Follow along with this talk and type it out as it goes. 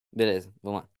Beleza,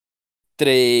 vamos lá.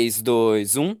 3,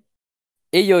 2, 1.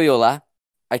 Ei, oi, olá.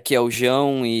 Aqui é o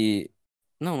João e.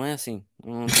 Não, não é assim.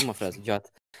 Não tem uma frase, idiota.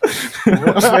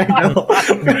 Perdão.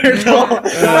 Perdão.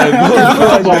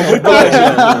 Muito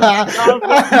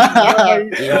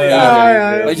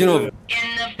Vai de novo. In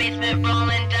the basement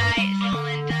rolling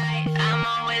dice. I'm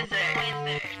a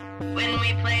wizard. When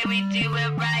we play, we do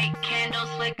it right. Candles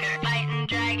flicker, fighting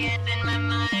dragons in my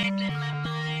mind.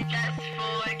 Just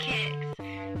for kicks.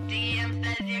 DM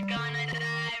says you're gonna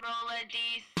die. Roll a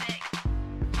d6.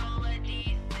 Roll a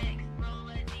d6. Roll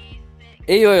a d6.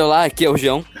 Ei, oi, olá. Aqui é o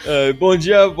João. Bom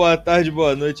dia, boa tarde,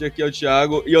 boa noite, aqui é o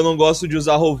Thiago. E eu não gosto de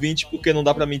usar Roll20 porque não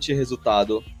dá pra mentir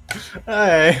resultado.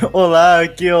 Olá,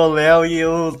 aqui é o Léo e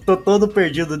eu tô todo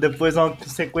perdido depois de uma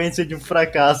sequência de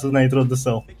fracassos na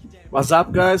introdução. What's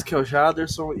up, guys? Que é o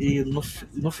Jaderson e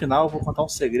no final eu vou contar um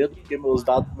segredo porque meus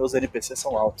dados, meus NPCs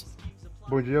são altos.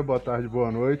 Bom dia, boa tarde, boa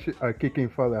noite. Aqui quem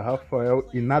fala é Rafael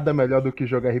e nada melhor do que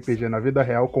jogar RPG na vida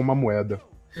real com uma moeda.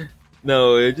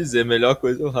 Não, eu ia dizer, melhor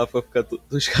coisa é o Rafa ficar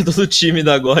todo tímido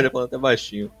agora, falando até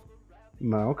baixinho.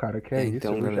 Não, cara, que é isso?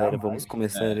 Então, eu galera, jamais. vamos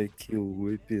começar aqui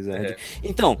o episódio. É.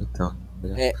 Então,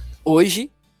 hoje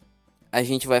a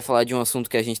gente vai falar de um assunto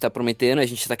que a gente tá prometendo, a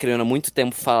gente tá querendo há muito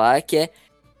tempo falar, que é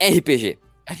RPG.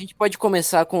 A gente pode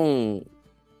começar com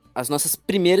as nossas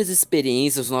primeiras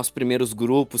experiências, os nossos primeiros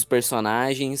grupos,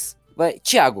 personagens. Vai,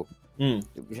 Thiago,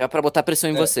 já pra botar pressão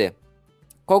em você.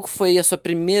 Qual que foi o seu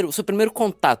primeiro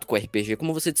contato com o RPG?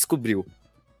 Como você descobriu?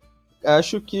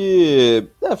 Acho que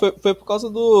foi por causa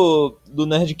do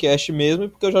Nerdcast mesmo, e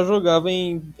porque eu já jogava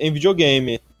em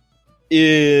videogame.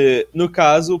 E, no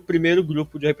caso, o primeiro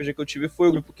grupo de RPG que eu tive foi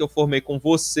o grupo que eu formei com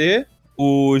você,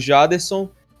 o Jaderson,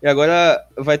 e agora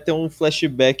vai ter um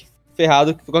flashback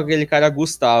ferrado que ficou com aquele cara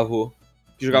Gustavo,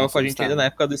 que jogava Nossa, com a gente Gustavo. ainda na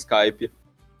época do Skype.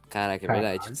 Caraca, é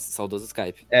verdade. Saudoso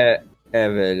Skype. É,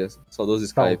 velho, saudoso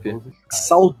Skype.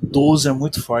 Saudoso é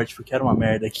muito forte, porque era uma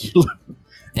merda aquilo.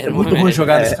 Era É uma muito ruim merda.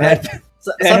 jogar no Skype.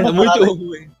 Sabe uma muito parada-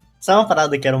 ruim. Sabe uma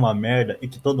parada que era uma merda e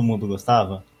que todo mundo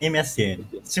gostava? MSN.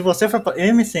 Se você for pra...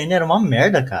 MSN era uma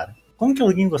merda, cara. Como que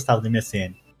alguém gostava do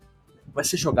MSN? Mas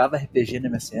você jogava RPG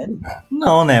no MSN?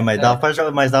 Não, né? Mas dava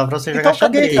pra, mas dava pra você jogar Então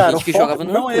caguei, xadrez. cara. gente que O foco jogava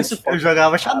no não é Orkut. esse o foco. Eu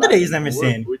jogava xadrez na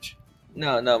MSN. Orkut.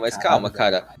 Não, mas calma,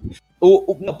 cara.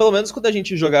 Não, pelo menos quando a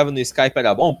gente jogava no Skype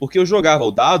era bom, porque eu jogava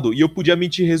o dado e eu podia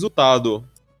mentir resultado.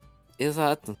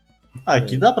 Exato.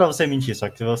 Aqui dá pra você mentir, só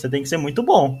que você tem que ser muito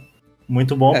bom.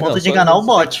 Muito bom ao ponto não, de só enganar o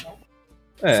você bot.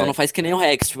 Só não faz que nem o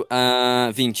Rex, tipo,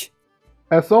 20.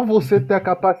 É só você ter a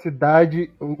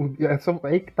capacidade.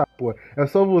 Aí que tá, pô. É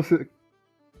só você.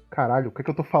 Caralho, o que é que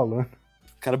eu tô falando?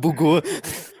 O cara bugou.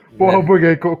 Porra, eu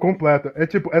buguei completo. É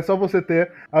tipo, é só você ter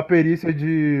a perícia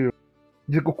de.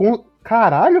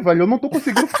 Caralho, velho, eu não tô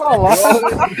conseguindo falar.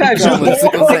 Ajuda, você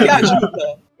consegue. ajuda.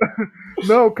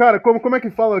 Não, cara, como é que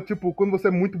fala? Tipo, quando você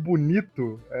é muito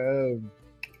bonito.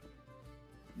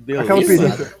 Aquela Beleza.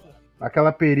 perícia.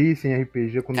 Aquela perícia em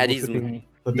RPG quando Carisma. você tem.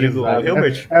 Rodrigo Exato.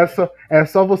 Hilbert. É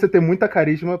só você ter muita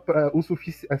carisma para o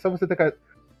suficiente. É só você ter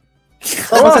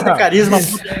Só você ter carisma pra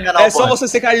poder enganar É o só bot. você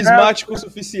ser carismático o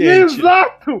suficiente.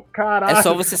 Exato! Caralho! É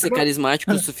só você ser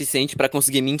carismático o suficiente pra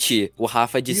conseguir mentir. O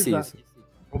Rafa disse Exato. isso.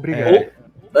 Obrigado.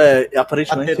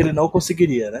 Aparentemente ele não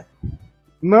conseguiria, né?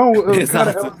 Não,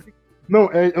 Exato.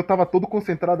 eu tava todo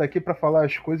concentrado aqui pra falar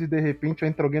as coisas e de repente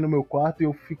entra alguém no meu quarto e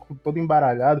eu fico todo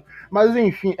embaralhado. Mas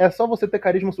enfim, é só você ter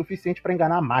carisma suficiente pra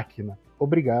enganar a máquina.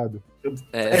 Obrigado.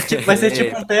 Vai ser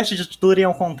tipo um teste de Turing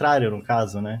ao contrário, no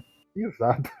caso, né?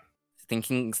 Exato.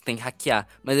 Você tem que hackear.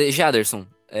 Mas, Jaderson,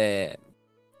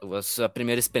 a sua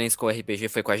primeira experiência com o RPG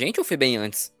foi com a gente ou foi bem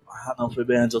antes? Ah, não, foi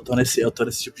bem antes. Eu tô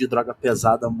nesse tipo de droga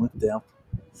pesada há muito tempo.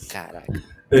 Caraca.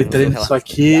 Eu entrei Vamos nisso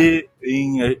aqui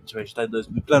em. A gente tá em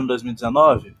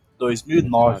 2019?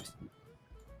 2009.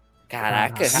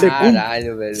 Caraca.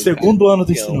 Caralho, velho. Segundo ano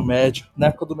do ensino médio, na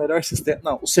época do melhor sistema.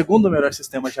 Não, o segundo melhor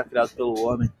sistema já criado pelo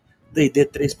homem, D&D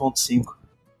 3.5.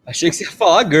 Achei que você ia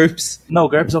falar GURPS. Não, o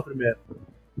GURPS é o primeiro.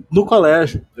 No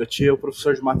colégio, eu tinha o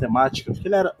professor de matemática, que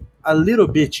ele era a little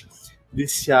bit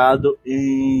viciado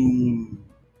em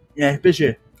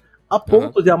RPG. A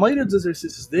ponto de a maioria dos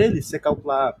exercícios dele ser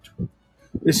calcular. Tipo,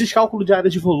 existe cálculo de área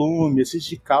de volume,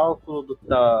 existe cálculo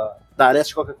da aresta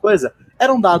de qualquer coisa.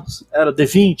 Eram dados. Era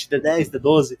D20, D10,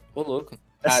 D12. Ô, louco.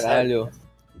 É sério. Caralho.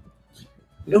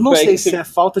 Eu não Foi aí sei que se você- é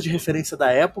falta de referência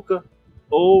da época,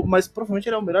 mas provavelmente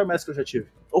ele é o melhor mestre que eu já tive.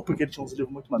 Ou porque ele tinha uns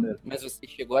livros muito maneiros. Mas você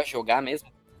chegou a jogar mesmo?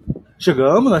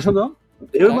 Nós jogamos. Eu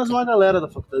e Caraca. mais uma galera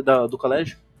do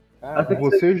colégio.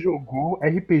 Você jogou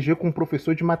RPG com um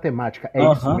professor de matemática, é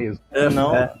isso Aham. mesmo?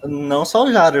 Não só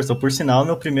o Jaderson, por sinal,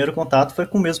 meu primeiro contato foi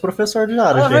com o mesmo professor de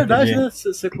Jaderson. Ah, é de verdade, RPG. né?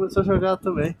 Você começou a jogar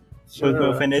também.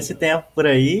 Foi nesse tempo por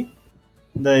aí.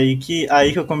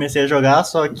 Aí que eu comecei a jogar,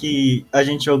 só que a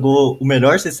gente jogou o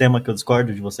melhor sistema que eu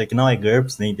discordo de você, que não é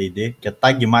GURPS nem D&D, que é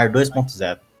Tagmar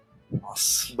 2.0.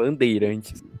 Nossa.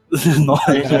 Bandeirantes.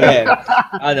 Nossa.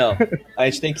 Não. A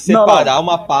gente tem que separar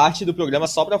uma parte do programa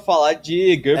só pra falar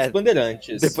de GURPS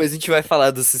Bandeirantes. Depois a gente vai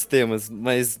falar dos sistemas,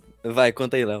 mas vai,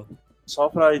 conta aí, Léo. Só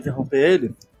pra interromper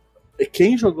ele,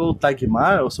 quem jogou o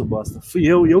Tagmar, ô seu bosta, fui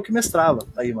eu, e eu que mestrava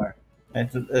Tagmar.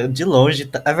 De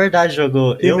longe, é verdade,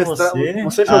 jogou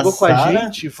Você jogou com a Sarah.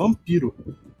 gente Vampiro.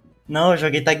 Não, eu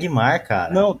joguei Tagmar,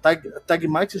 cara. Não,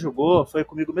 Tagmar que você jogou foi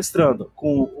comigo mestrando.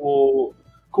 Com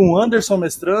o Anderson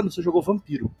mestrando, você jogou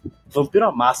Vampiro. Vampiro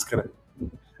a Máscara.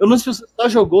 Eu não sei se você só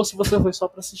jogou, se você foi só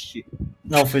pra assistir.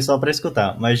 Não, fui só pra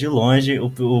escutar. Mas de longe, o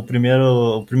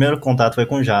primeiro contato foi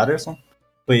com o Jaderson.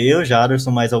 Foi eu,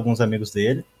 Jaderson, mais alguns amigos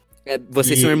dele.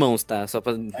 Vocês são irmãos, tá? Só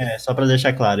pra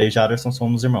deixar claro, eu e Jaderson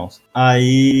somos irmãos.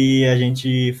 Aí a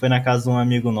gente foi na casa de um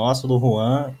amigo nosso, do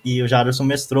Juan, e o Jaderson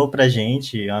mestrou pra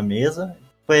gente a mesa.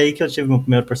 Foi aí que eu tive meu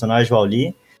primeiro personagem, o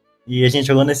Auli, e a gente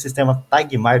jogou nesse sistema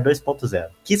Tagmar 2.0.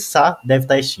 Quiçá deve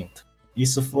estar extinto.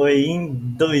 Isso foi em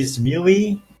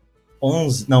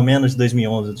 2011, não, menos de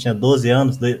 2011, eu tinha 12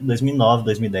 anos, 2009,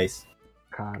 2010.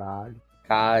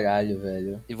 Caralho,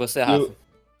 velho. E você, Rafa?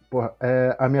 Porra,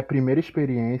 a minha primeira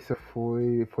experiência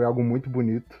foi algo muito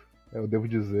bonito, eu devo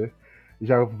dizer.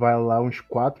 Já vai lá uns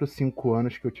 4 ou 5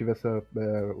 anos que eu tive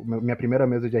minha primeira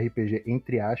mesa de RPG,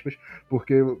 entre aspas,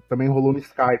 porque também rolou no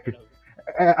Skype.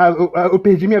 Eu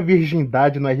perdi minha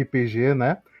virgindade no RPG,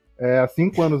 né? Há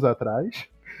 5 anos atrás.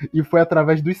 E foi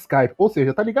através do Skype. Ou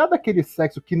seja, tá ligado aquele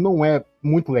sexo que não é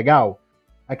muito legal?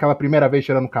 Aquela primeira vez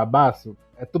tirando cabaço?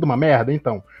 É tudo uma merda?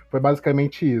 Então, foi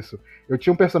basicamente isso. Eu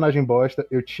tinha um personagem bosta,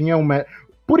 eu tinha um...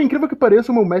 Por incrível que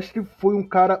pareça, o meu mestre foi um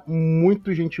cara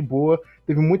muito gente boa,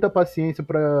 teve muita paciência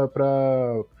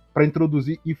pra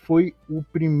introduzir, e foi o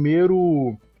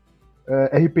primeiro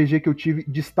RPG que eu tive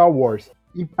de Star Wars.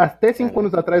 E até 5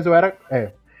 anos atrás eu era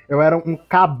um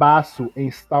cabaço em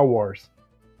Star Wars.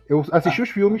 Eu assisti os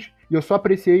filmes e eu só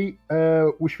apreciei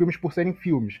os filmes por serem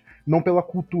filmes, não pela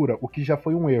cultura, o que já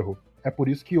foi um erro. É por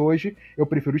isso que hoje eu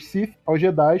prefiro os Sith aos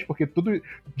Jedi, porque tudo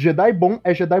Jedi bom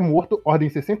é Jedi morto, Ordem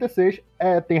 66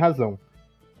 tem razão.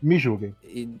 Me julguem.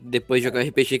 E depois de jogar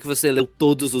RPG que você leu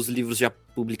todos os livros já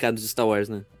publicados de Star Wars,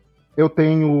 né? Eu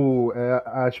tenho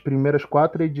as primeiras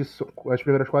 4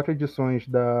 edições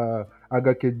da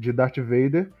HQ de Darth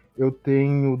Vader. Eu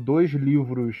tenho 2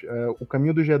 livros, O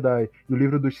Caminho do Jedi e o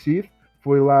Livro dos Sith.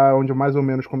 Foi lá onde eu mais ou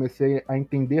menos comecei a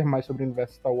entender mais sobre o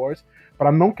universo Star Wars,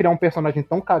 para não criar um personagem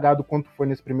tão cagado quanto foi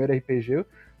nesse primeiro RPG.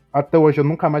 Até hoje eu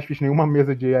nunca mais fiz nenhuma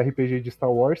mesa de RPG de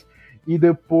Star Wars. E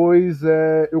depois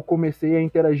eu comecei a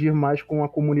interagir mais com a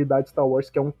comunidade Star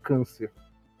Wars, que é um câncer.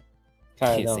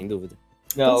 Cara, Sem dúvida.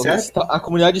 Não, a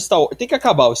comunidade Star Wars... Tem que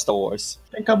acabar o Star Wars.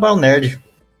 Tem que acabar o nerd.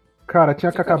 Cara,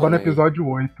 tinha que acabar no episódio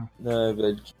 8. Não,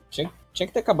 velho. Tinha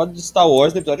que ter acabado de Star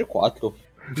Wars no episódio 4.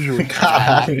 Justo.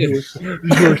 Caralho.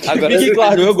 Agora, fique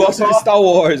claro, eu gosto de Star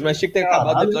Wars, mas tinha que ter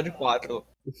acabado no episódio 4.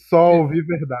 Só ouvir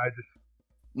verdade.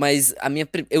 Mas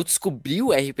eu descobri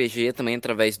o RPG também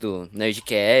através do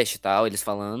Nerdcast e tal, eles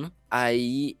falando.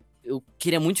 Aí eu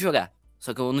queria muito jogar,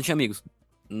 só que eu não tinha amigos.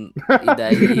 E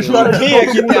daí Quem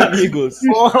aqui tem amigos?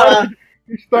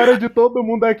 História de todo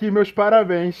mundo aqui, meus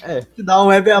parabéns. Te dá um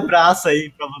web abraço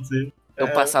aí pra você.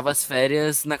 eu passava as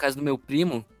férias na casa do meu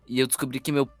primo. E eu descobri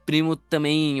que meu primo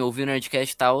também ouviu o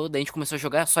Nerdcast e tal. Daí a gente começou a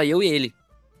jogar, só eu e ele.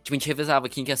 Tipo, a gente revezava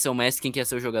quem que ia ser o mestre, quem que ia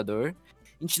ser o jogador.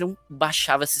 A gente não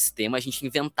baixava sistema, a gente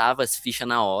inventava as fichas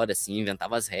na hora, assim,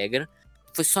 inventava as regras.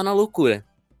 Foi só na loucura.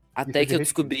 Até que eu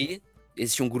descobri,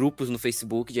 existiam grupos no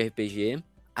Facebook de RPG.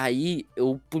 Aí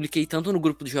eu publiquei tanto no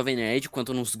grupo do Jovem Nerd,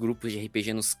 quanto nos grupos de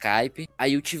RPG no Skype.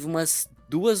 Aí eu tive umas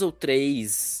 2 ou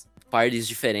 3 parties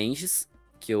diferentes,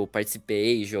 que eu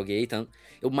participei, joguei, tanto.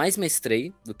 Eu mais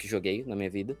mestrei do que joguei na minha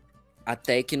vida.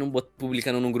 Até que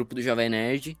publicando no grupo do Jovem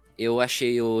Nerd, eu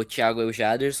achei o Thiago e o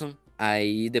Jaderson.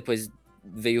 Aí depois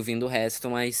veio vindo o resto,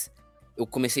 mas eu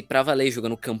comecei pra valer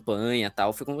jogando campanha e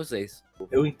tal, foi com vocês.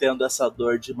 Eu entendo essa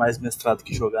dor de mais mestrado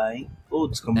que jogar, hein?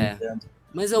 Putz, como eu entendo.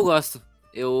 Mas eu gosto.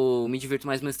 Eu me divirto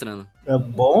mais mestrando. É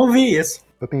bom ouvir isso.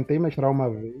 Eu tentei mestrar uma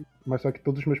vez, mas só que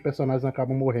todos os meus personagens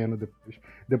acabam morrendo depois.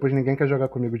 Depois ninguém quer jogar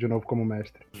comigo de novo como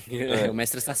mestre. O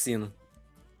mestre assassino.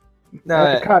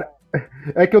 Não, Cara,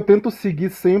 é que eu tento seguir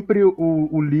sempre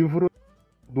o livro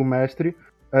do mestre.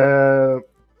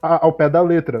 ao pé da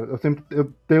letra.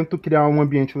 Eu tento criar um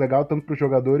ambiente legal, tanto para os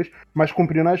jogadores, mas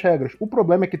cumprindo as regras. O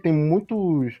problema é que tem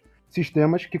muitos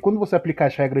sistemas que, quando você aplica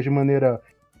as regras de maneira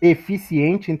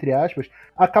eficiente, entre aspas,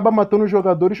 acaba matando os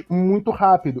jogadores muito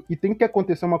rápido. E tem que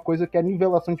acontecer uma coisa que é a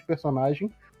nivelação de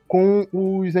personagem com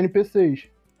os NPCs.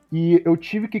 E eu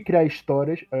tive que criar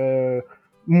histórias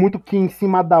muito que em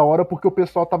cima da hora, porque o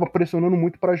pessoal tava pressionando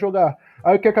muito para jogar.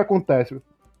 Aí o que acontece? O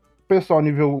pessoal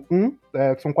nível 1,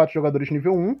 são 4 jogadores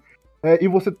nível 1,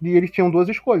 e eles tinham 2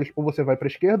 escolhas. Ou você vai pra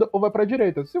esquerda ou vai pra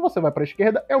direita. Se você vai pra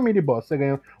esquerda, é o mini-boss. Você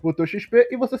ganha o teu XP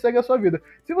e você segue a sua vida.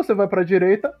 Se você vai pra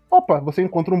direita, você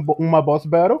encontra uma boss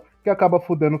battle que acaba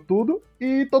fudendo tudo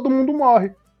e todo mundo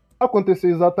morre. Aconteceu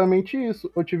exatamente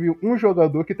isso. Eu tive um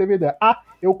jogador que teve a ideia.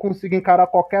 Eu consigo encarar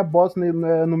qualquer boss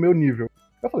no meu nível.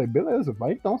 Eu falei, beleza,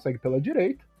 vai então, segue pela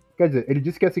direita. Quer dizer, ele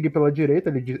disse que ia seguir pela direita,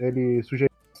 ele sugeriu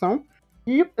a ação.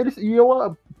 E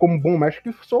eu, como bom mestre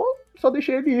que sou, só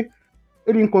deixei ele ir.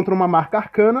 Ele encontra uma marca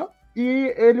arcana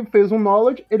e ele fez um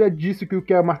knowledge, ele disse que o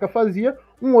que a marca fazia,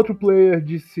 um outro player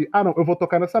disse, não, eu vou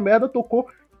tocar nessa merda, tocou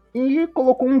e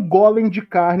colocou um golem de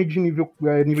carne de nível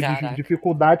de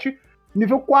dificuldade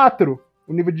nível 4.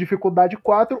 O nível de dificuldade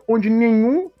 4, onde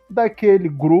nenhum daquele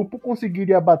grupo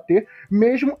conseguiria bater,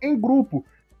 mesmo em grupo.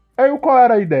 Aí qual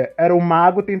era a ideia? Era o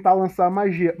mago tentar lançar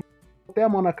magia. Botei a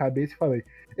mão na cabeça e falei,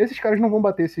 esses caras não vão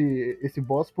bater esse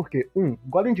boss porque,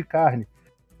 golem de carne,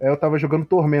 eu tava jogando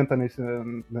Tormenta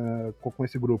com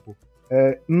esse grupo.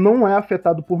 Não é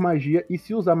afetado por magia, e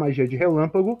se usar magia de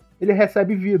relâmpago, ele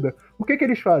recebe vida. O que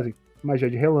eles fazem? Magia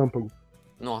de relâmpago.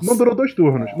 Nossa. Não durou 2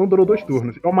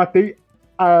 turnos. Eu matei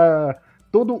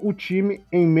todo o time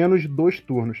em menos de 2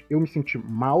 turnos. Eu me senti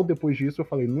mal depois disso, eu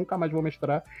falei, nunca mais vou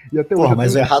mestrar. E até hoje.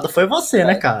 Mas o errado foi você,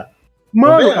 né, cara?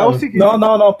 Mano, é o seguinte.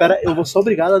 Não, pera, eu vou ser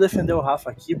obrigado a defender o Rafa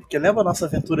aqui, porque lembra a nossa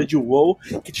aventura de WoW,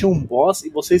 que tinha um boss e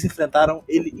vocês enfrentaram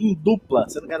ele em dupla.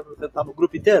 Você não quer enfrentar no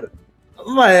grupo inteiro?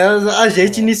 Mas a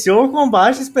gente iniciou o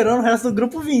combate esperando o resto do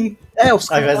grupo vir. Os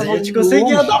caras. A gente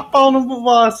conseguia dar pau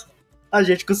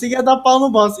no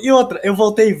boss. E outra, eu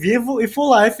voltei vivo e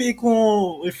full life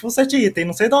e full 7 itens.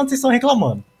 Não sei de onde vocês estão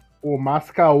reclamando. O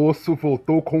Mascaosso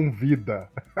voltou com vida.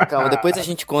 Calma, depois a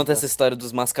gente conta essa história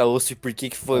dos Mascaosso e por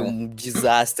que foi um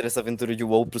desastre essa aventura de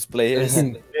WoW pros players.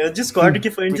 Eu discordo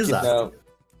que foi um desastre.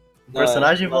 O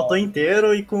personagem voltou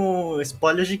inteiro e com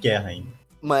spoilers de guerra ainda.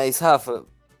 Mas, Rafa,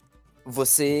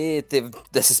 você teve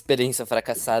dessa experiência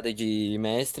fracassada de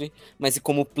mestre, mas e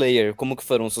como player, como que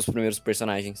foram os seus primeiros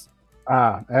personagens?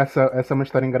 Essa é uma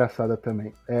história engraçada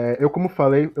também. Eu, como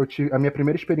falei, eu tive a minha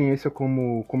primeira experiência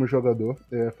como jogador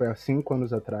foi há 5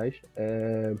 anos atrás.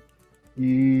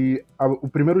 O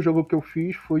primeiro jogo que eu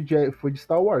fiz foi de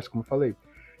Star Wars, como eu falei.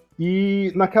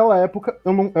 E naquela época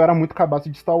eu era muito cabaço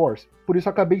de Star Wars. Por isso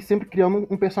eu acabei sempre criando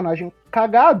um personagem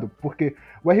cagado. Porque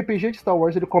o RPG de Star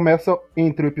Wars ele começa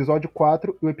entre o episódio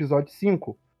 4 e o episódio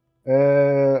 5.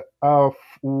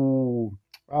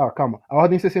 Calma. A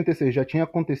Ordem 66 já tinha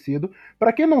acontecido.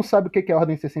 Pra quem não sabe o que é a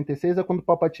Ordem 66, é quando o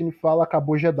Palpatine fala,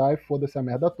 acabou Jedi, foda-se a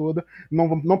merda toda,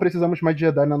 não precisamos mais de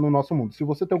Jedi no nosso mundo. Se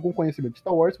você tem algum conhecimento de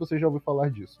Star Wars, você já ouviu falar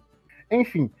disso.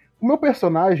 Enfim, o meu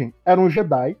personagem era um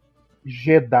Jedi,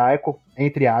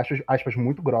 entre aspas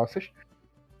muito grossas,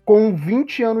 com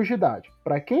 20 anos de idade.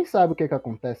 Pra quem sabe o que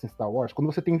acontece em Star Wars,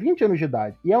 quando você tem 20 anos de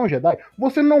idade e é um Jedi,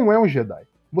 você não é um Jedi.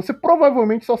 Você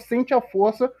provavelmente só sente a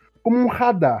força como um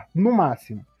radar, no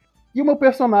máximo. E o meu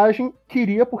personagem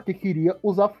queria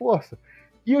usar força.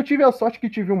 E eu tive a sorte que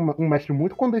tive um mestre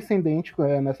muito condescendente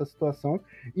nessa situação,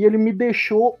 e ele me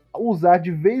deixou usar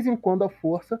de vez em quando a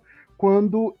força,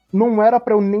 quando não era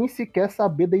pra eu nem sequer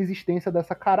saber da existência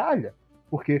dessa caralha.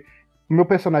 Porque o meu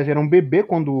personagem era um bebê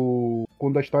quando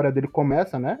a história dele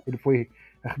começa, né? Ele foi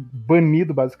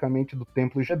banido, basicamente, do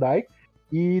Templo Jedi.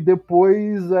 E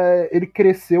depois ele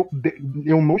cresceu.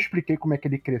 Eu não expliquei como é que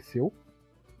ele cresceu.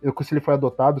 Se ele foi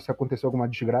adotado, se aconteceu alguma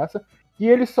desgraça. E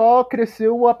ele só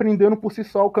cresceu aprendendo por si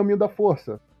só o caminho da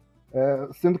força.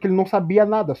 Sendo que ele não sabia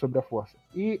nada sobre a força.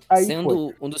 E aí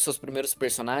um dos seus primeiros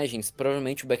personagens,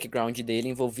 provavelmente o background dele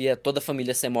envolvia toda a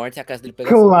família ser morta e a casa dele pegar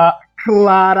fogo.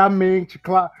 Claramente.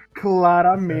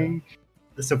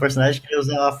 O seu personagem queria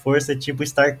usar a força tipo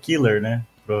Star Killer, né?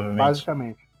 Provavelmente.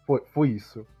 Basicamente. Foi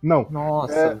isso. Não.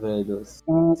 Nossa, velho.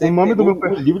 O nome do meu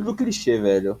personagem. O livro do clichê,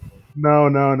 velho. Não.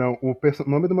 O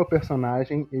nome do meu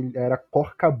personagem ele era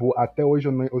Corcabur. Até hoje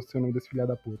eu sei o nome desse filho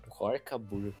da puta.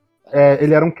 Corcabur.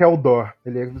 Ele era um Keldor.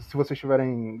 Se vocês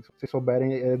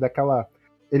souberem, é daquela.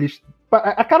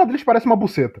 A cara deles parece uma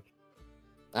buceta.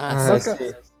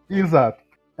 Sim. Exato.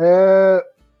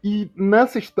 E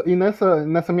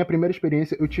nessa minha primeira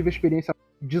experiência, eu tive a experiência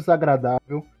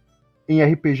desagradável em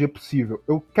RPG possível.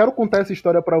 Eu quero contar essa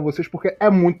história pra vocês porque é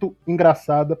muito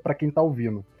engraçada pra quem tá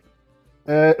ouvindo.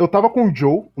 Eu tava com o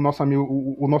Joe, o nosso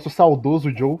amigo, o nosso saudoso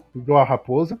Joe a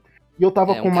Raposa, e eu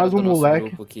tava com cara mais do um nosso moleque.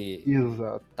 grupo que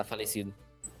Exato. tá falecido.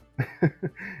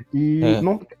 E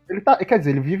ele tá, quer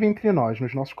dizer, ele vive entre nós,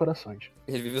 nos nossos corações.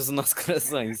 Ele vive nos nossos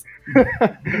corações.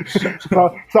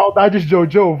 Saudades, Joe,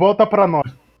 volta pra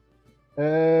nós.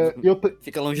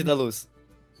 Fica longe da luz.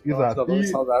 Exato.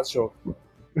 Saudades, Joe.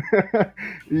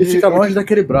 E fica longe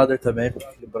daquele brother também, porque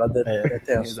aquele brother é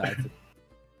tenso. Exato.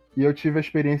 E eu tive a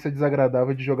experiência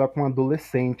desagradável de jogar com um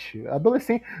adolescente.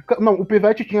 Não, o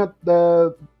Pivete tinha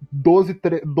 12,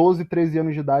 13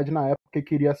 anos de idade na época e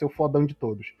queria ser o fodão de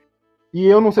todos. E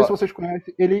eu não sei se vocês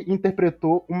conhecem, ele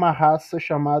interpretou uma raça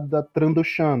chamada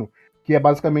Trandoshano, que é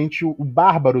basicamente o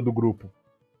bárbaro do grupo.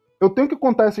 Eu tenho que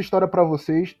contar essa história pra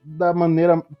vocês da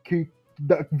maneira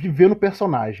vivendo o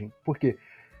personagem. Porque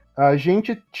a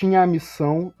gente tinha a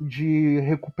missão de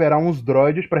recuperar uns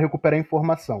droids pra recuperar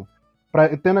informação.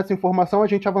 Tendo essa informação, a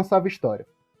gente avançava a história.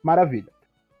 Maravilha.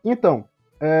 Então,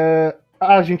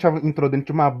 a gente entrou dentro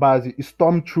de uma base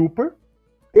Stormtrooper.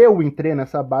 Eu entrei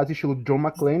nessa base, estilo John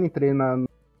McClane, entrei na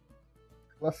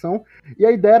ventilação. E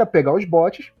a ideia era pegar os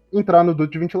bots, entrar no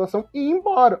duto de ventilação e ir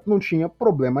embora. Não tinha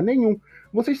problema nenhum.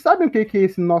 Vocês sabem o que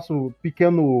esse nosso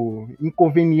pequeno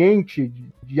inconveniente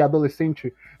de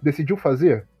adolescente decidiu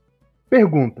fazer?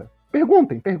 Perguntem.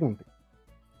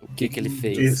 O que ele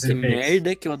fez? Que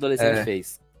merda que o adolescente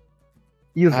fez?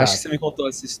 Exato. Acho que você me contou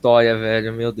essa história,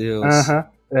 velho, meu Deus.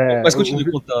 Mas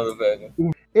continue contando, velho.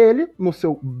 Ele, no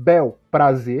seu bel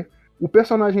prazer, o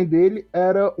personagem dele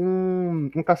era um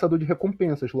caçador de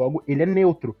recompensas. Logo, ele é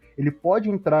neutro. Ele pode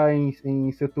entrar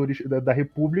em setores da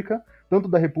República, tanto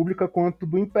da República quanto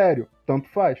do Império. Tanto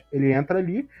faz. Ele entra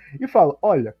ali e fala,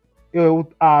 olha, eu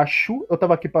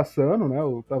tava aqui passando, né?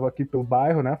 Eu tava aqui pelo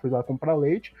bairro, né? Fui lá comprar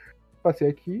leite. Passei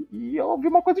aqui e eu ouvi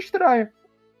uma coisa estranha.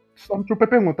 Stormtrooper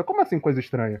pergunta, como assim coisa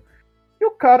estranha?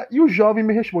 E o jovem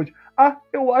me responde,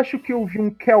 eu acho que eu vi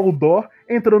um Keldor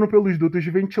entrando pelos dutos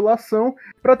de ventilação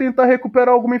pra tentar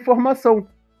recuperar alguma informação.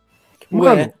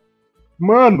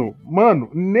 Mano,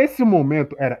 nesse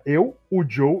momento era eu, o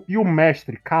Joe e o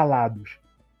mestre calados.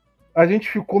 A gente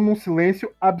ficou num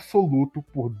silêncio absoluto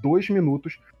por 2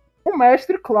 minutos. O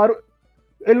mestre, claro,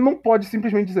 ele não pode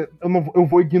simplesmente dizer, eu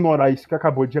vou ignorar isso que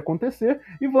acabou de acontecer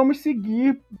e vamos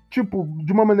seguir, tipo,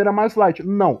 de uma maneira mais light.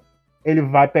 Não. Ele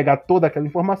vai pegar toda aquela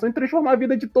informação e transformar a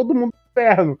vida de todo mundo no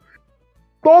inferno.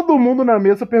 Todo mundo na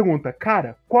mesa pergunta,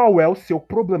 cara, qual é o seu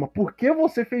problema? Por que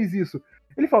você fez isso?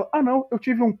 Ele fala, não, eu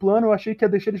tive um plano, eu achei que ia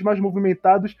deixar eles mais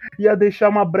movimentados, ia deixar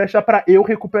uma brecha pra eu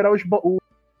recuperar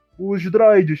os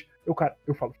droids.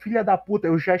 Eu falo, filha da puta,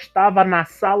 eu já estava na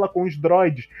sala com os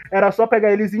droids, era só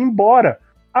pegar eles e ir embora.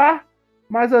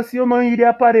 Mas assim eu não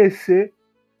iria aparecer.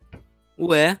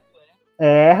 Ué?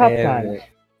 Rapaz.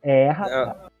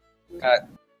 Rapaz.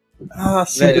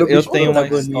 Velho, eu tenho uma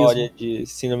história de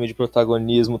síndrome de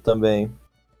protagonismo também.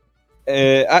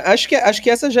 Acho que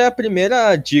essa já é a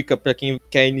primeira dica pra quem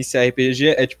quer iniciar RPG,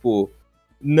 é tipo,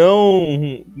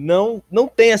 não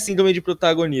tenha síndrome de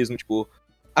protagonismo, tipo,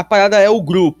 a parada é o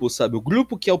grupo, sabe? O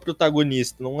grupo que é o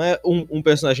protagonista, não é um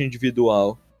personagem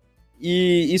individual.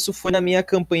 E isso foi na minha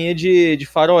campanha de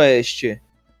Faroeste,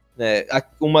 né?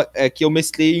 Que eu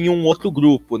mestrei em um outro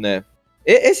grupo, né?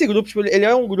 Esse grupo, tipo, ele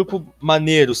é um grupo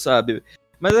maneiro, sabe?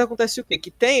 Mas acontece o quê? Que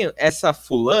tem essa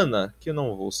fulana, que eu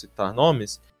não vou citar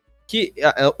nomes, que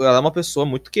ela é uma pessoa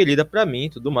muito querida pra mim e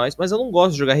tudo mais, mas eu não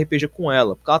gosto de jogar RPG com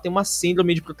ela, porque ela tem uma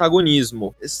síndrome de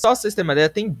protagonismo. Só pra vocês terem uma ideia,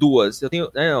 tem duas. Eu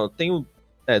tenho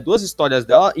 2 histórias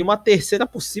dela e uma terceira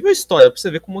possível história, pra você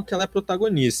ver como que ela é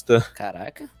protagonista.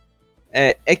 Caraca.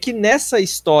 É que nessa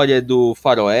história do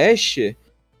Faroeste,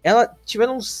 ela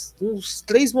tiveram uns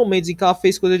 3 momentos em que ela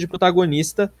fez coisa de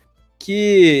protagonista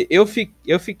que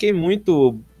eu fiquei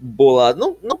muito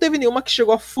bolado. Não teve nenhuma que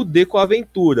chegou a fuder com a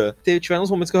aventura. Tiveram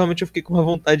uns momentos que eu fiquei com uma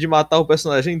vontade de matar o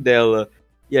personagem dela.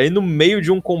 E aí, no meio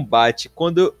de um combate,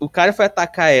 quando o cara foi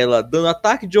atacar ela, dando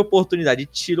ataque de oportunidade,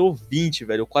 tirou 20,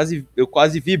 velho. Eu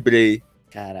quase vibrei.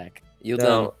 Caraca. E o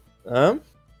dano? Hã?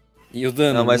 E o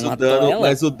dano? Não,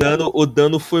 mas o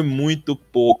dano foi muito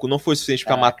pouco. Não foi suficiente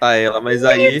pra matar ela, mas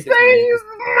aí... Isso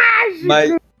é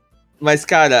mágico! Mas,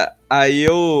 cara, aí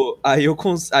eu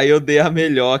dei a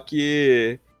melhor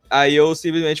que... Aí eu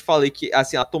simplesmente falei que,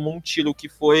 assim, ela tomou um tiro que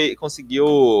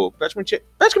conseguiu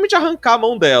praticamente arrancar a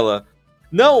mão dela.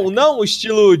 Não o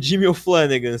estilo Jimmy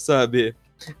Flanagan, sabe?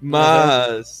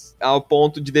 Mas ao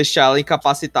ponto de deixar ela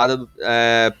incapacitada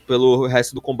pelo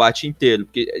resto do combate inteiro.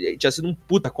 Porque tinha sido um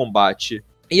puta combate.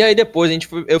 E aí depois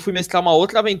eu fui mestrar uma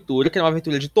outra aventura, que era uma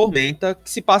aventura de Tormenta, que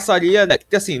se passaria, né?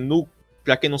 Que assim,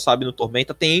 pra quem não sabe, no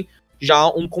Tormenta tem já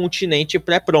um continente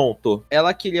pré-pronto.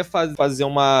 Ela queria fazer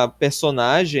uma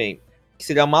personagem que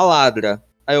seria uma ladra.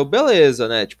 Aí eu, beleza,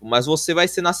 né? Tipo, mas você vai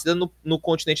ser nascida no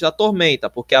continente da Tormenta,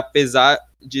 porque apesar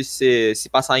de se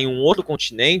passar em um outro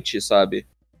continente, sabe?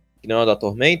 Que não é o da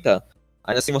Tormenta,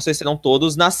 ainda assim vocês serão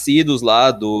todos nascidos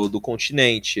lá do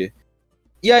continente.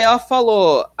 E aí ela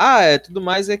falou, tudo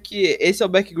mais é que esse é o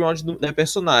background da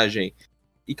personagem.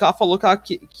 E que ela falou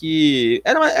que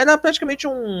era praticamente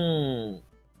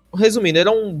resumindo,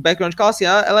 era um background que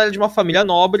ela era de uma família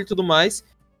nobre e tudo mais,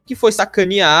 que foi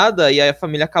sacaneada, e aí a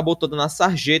família acabou toda na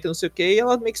sarjeta, não sei o que, e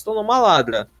ela meio que se tornou uma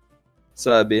ladra,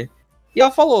 sabe? E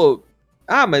ela falou,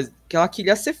 mas que ela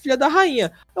queria ser filha da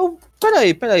rainha. Eu,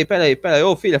 peraí,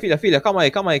 ô filha, calma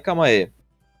aí.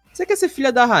 Você quer ser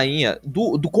filha da rainha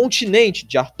do continente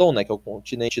de Arton, né, que é o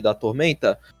continente da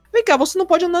Tormenta? Vem cá, você não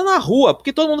pode andar na rua,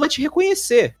 porque todo mundo vai te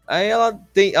reconhecer. Aí ela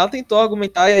tentou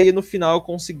argumentar, e aí no final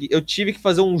eu tive que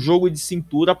fazer um jogo de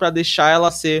cintura pra deixar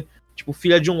ela ser, tipo,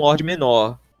 filha de um lord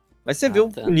menor. Mas você vê o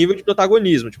nível de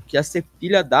protagonismo, tipo, que ia ser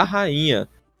filha da rainha,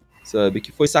 sabe?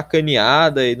 Que foi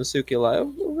sacaneada e não sei o que lá.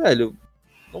 Velho,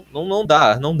 não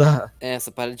dá.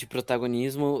 Essa parada de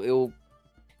protagonismo,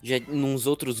 já nos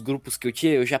outros grupos que eu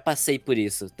tinha, eu já passei por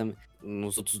isso.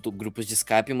 Nos outros grupos de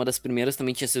Skype, uma das primeiras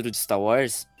também tinha sido de Star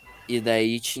Wars. E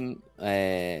daí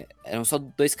eram só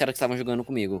 2 caras que estavam jogando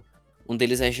comigo. Um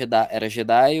deles era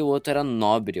Jedi e o outro era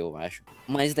Nobre, eu acho.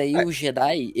 Mas daí o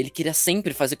Jedi, ele queria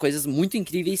sempre fazer coisas muito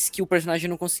incríveis que o personagem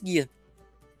não conseguia.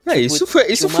 Isso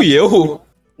fui eu?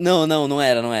 Não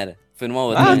era. Foi numa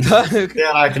outra. Tá.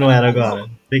 Será que não era agora?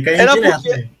 Fica aí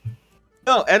direto aí.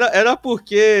 Não, era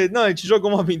porque... Não, a gente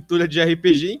jogou uma aventura de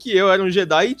RPG em que eu era um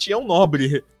Jedi e tinha um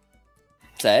Nobre.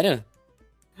 Sério?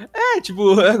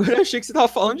 Tipo, agora eu achei que você tava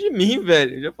falando de mim,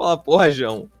 velho. Eu ia falar, porra,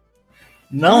 João.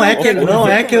 Não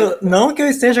que eu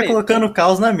esteja colocando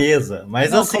caos na mesa,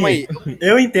 mas Não, assim, calma aí.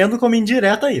 eu entendo como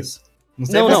indireta isso.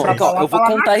 Não, Eu vou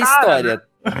contar a história.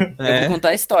 É. Eu vou contar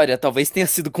a história. Talvez tenha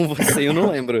sido com você, eu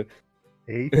não lembro.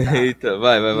 Eita,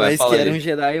 vai, Mas fala que aí. era um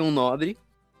Jedi e um Nobre.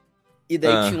 E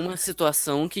daí tinha uma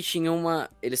situação que tinha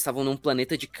eles estavam num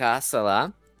planeta de caça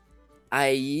lá.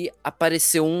 Aí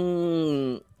apareceu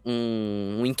um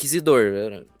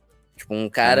inquisidor. Tipo, um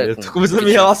cara. Eu tô começando a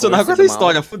me relacionar com essa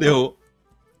história, fudeu.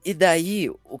 E daí,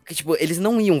 eles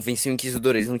não iam vencer o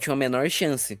inquisidor, eles não tinham a menor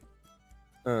chance.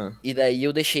 E daí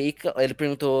eu deixei. Ele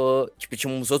perguntou. Tipo,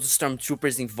 tinha uns outros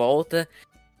Stormtroopers em volta.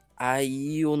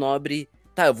 Aí o Nobre.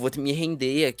 Tá, eu vou me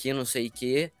render aqui, não sei o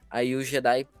que. Aí o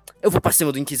Jedi. Eu vou pra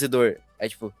cima do Inquisidor. Aí,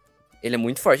 tipo, ele é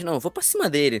muito forte. Não, eu vou pra cima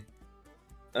dele.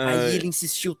 Aí ele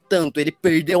insistiu tanto, ele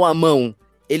perdeu a mão.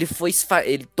 Ele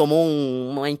ele tomou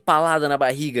uma empalada na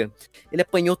barriga. Ele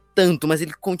apanhou tanto, mas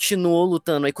ele continuou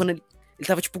lutando. Aí quando ele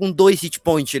tava, tipo, com 2 hit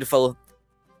points, ele falou: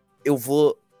 eu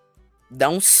vou dar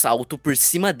um salto por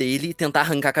cima dele e tentar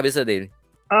arrancar a cabeça dele.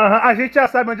 A gente já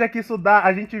sabe onde é que isso dá,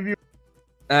 a gente viu.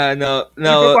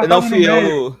 Não fui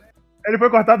eu. Ele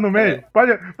foi cortado no meio?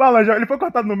 Fala, João, ele foi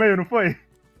cortado no meio, não foi?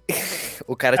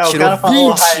 O cara tirou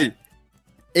 20!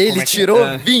 Ele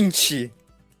tirou 20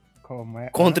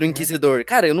 contra o Inquisidor.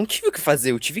 Cara, eu não tive o que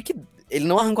fazer, ele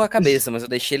não arrancou a cabeça, mas eu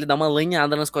deixei ele dar uma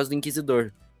lanhada nas costas do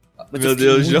Inquisidor. Mas meu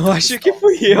Deus, João, acho que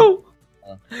fui eu.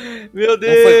 Meu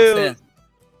Deus. Não foi você?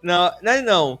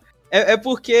 Não. É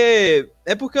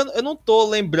porque eu não tô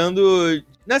lembrando...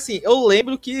 Assim, eu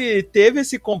lembro que teve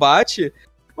esse combate,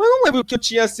 mas eu não lembro que eu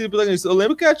tinha sido protagonista. Eu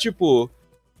lembro que era tipo...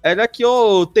 Era que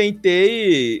eu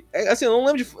tentei... Assim, eu não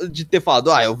lembro de ter falado,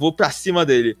 eu vou pra cima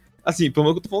dele. Assim, pelo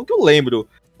menos eu tô falando que eu lembro.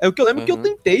 É o que eu lembro que eu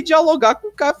tentei dialogar com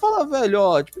o cara e falar,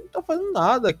 velho, tipo, ele não tá fazendo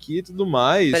nada aqui e tudo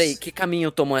mais. Peraí, que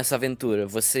caminho tomou essa aventura?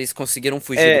 Vocês conseguiram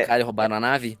fugir do cara e roubaram a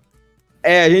nave?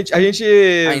 A gente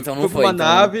então não foi pra uma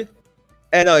nave.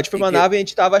 Não, a gente foi pra uma nave e a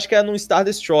gente tava, acho que era num Star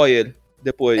Destroyer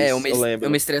depois, eu lembro.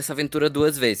 Eu mestrei essa aventura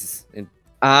 2 vezes. Então...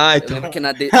 Eu lembro que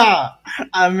na...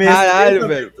 a mesma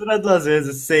aventura 2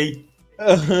 vezes, sei.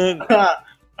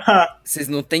 Vocês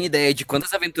não têm ideia de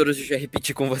quantas aventuras eu já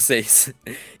repeti com vocês.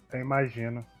 Eu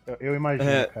imagino,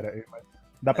 cara.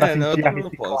 Dá pra sentir a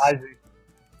reciclagem.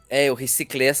 Eu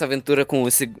reciclei essa aventura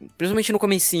principalmente no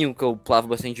comecinho, que eu pulava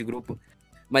bastante de grupo.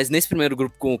 Mas nesse primeiro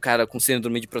grupo com o cara com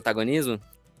síndrome de protagonismo,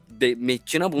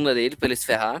 meti na bunda dele pra ele se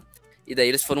ferrar. E daí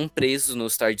eles foram presos no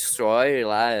Star Destroyer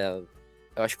lá.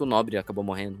 Eu acho que o Nobre acabou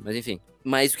morrendo, mas enfim.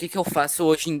 Mas o que eu faço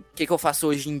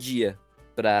hoje em dia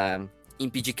pra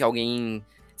impedir que alguém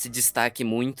se destaque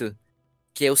muito?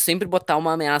 Que é eu sempre botar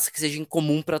uma ameaça que seja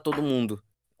incomum pra todo mundo.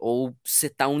 Ou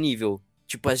setar um nível,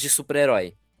 tipo as de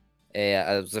super-herói.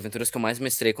 As aventuras que eu mais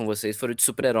mestrei com vocês foram de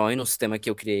super-herói no sistema que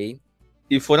eu criei.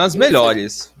 E foram as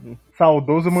melhores.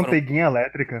 Saudoso manteiguinha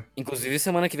elétrica. Inclusive,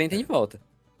 semana que vem tem de volta.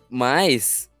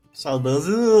 Mas,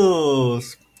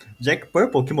 Saudosos Jack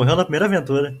Purple, que morreu na primeira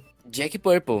aventura. Jack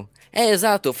Purple.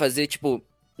 Exato, eu fazia, tipo,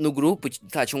 no grupo,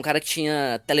 tinha um cara que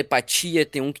tinha telepatia,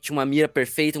 tem um que tinha uma mira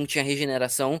perfeita, um que tinha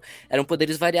regeneração, eram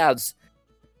poderes variados.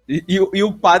 E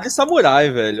o padre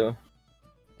samurai, velho.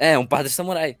 Um padre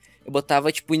samurai. Eu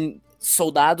botava, tipo,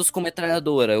 soldados com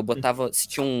metralhadora. Eu botava, se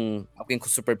tinha alguém com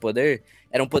superpoder,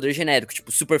 era um poder genérico,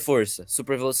 tipo, super força,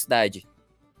 super velocidade.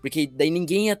 Porque daí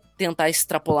ninguém ia tentar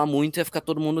extrapolar muito e ia ficar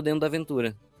todo mundo dentro da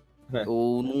aventura.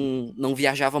 Ou não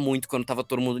viajava muito quando tava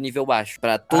todo mundo nível baixo.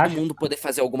 Pra todo mundo poder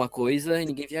fazer alguma coisa e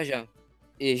ninguém viajar.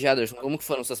 E, Jaderson, como que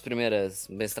foram suas primeiras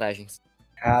mestragens?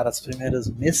 Cara, as primeiras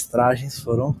mestragens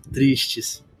foram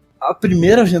tristes. A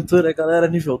primeira aventura, a galera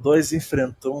nível 2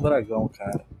 enfrentou um dragão,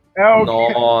 cara.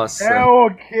 Nossa. É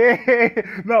o quê?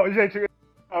 Não, gente,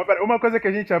 uma coisa que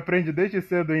a gente aprende desde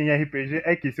cedo em RPG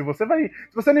é que se você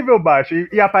é nível baixo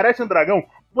e aparece um dragão,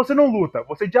 você não luta,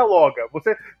 você dialoga,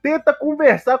 você tenta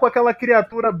conversar com aquela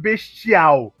criatura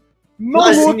bestial.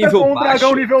 Não luta com um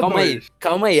dragão nível 2.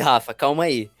 Calma aí, Rafa, calma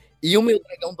aí. E o meu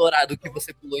dragão dourado que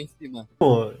você pulou em cima?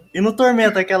 Pô, e no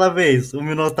Tormenta aquela vez, o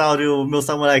Minotauro e o meu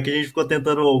samurai, que a gente ficou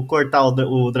tentando cortar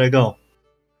o dragão?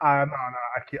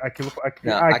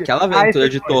 Aquela aventura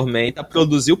de Tormenta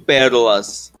produziu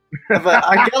pérolas.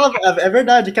 É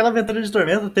verdade, aquela aventura de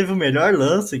Tormenta teve o melhor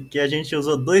lance, que a gente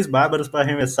usou 2 bárbaros pra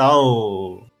arremessar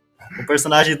o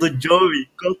personagem do Joey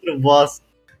contra o boss.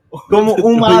 Como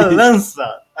uma lança.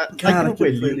 Cara, aquilo foi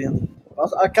lindo.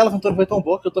 Nossa, aquela aventura foi tão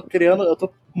boa que eu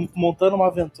tô montando uma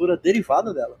aventura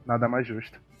derivada dela. Nada mais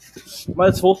justo.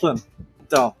 Mas voltando.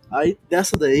 Então, aí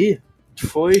dessa daí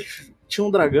tinha um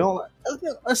dragão lá.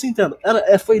 Assim, entendo.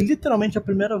 Foi literalmente a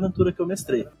primeira aventura que eu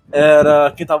mestrei.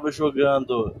 Quem tava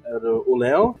jogando era o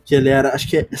Léo, que ele era. Acho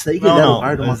que essa aí que ele era o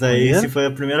Bardo. Mas aí, se foi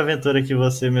a primeira aventura que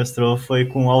você mestrou, foi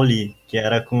com o Auli, que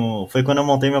foi quando eu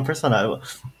montei meu personagem.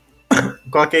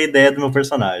 Qual que é a ideia do meu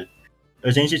personagem? A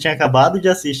gente tinha acabado de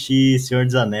assistir Senhor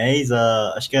dos Anéis,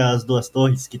 acho que é As Duas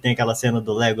Torres, que tem aquela cena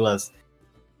do Legolas,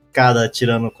 cada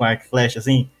atirando com arco e flecha,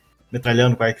 assim,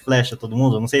 metralhando com arco e flecha todo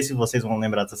mundo. Não sei se vocês vão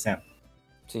lembrar dessa cena.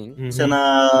 Sim. Se é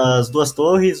nas Duas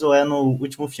Torres ou é no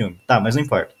último filme. Tá, mas não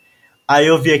importa. Aí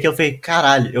eu vi aqui, eu falei,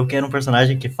 caralho, eu quero um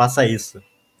personagem que faça isso.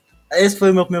 Esse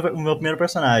foi o meu primeiro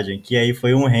personagem, que aí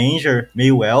foi um ranger,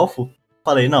 meio elfo.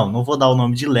 Falei, não vou dar o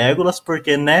nome de Legolas,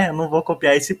 porque, né, não vou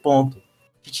copiar esse ponto.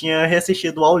 Que tinha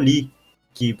reassistido o Auli,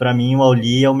 que pra mim o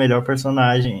Auli é o melhor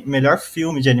personagem, melhor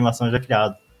filme de animação já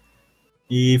criado.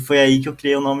 E foi aí que eu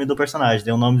criei o nome do personagem,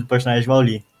 dei o nome do personagem de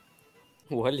Auli.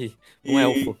 O Auli,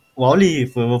 elfo. O Auli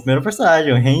foi o meu primeiro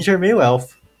personagem, um ranger meio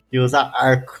elfo, que usa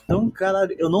arco. Então,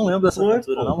 caralho, eu não lembro dessa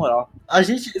aventura, na moral. A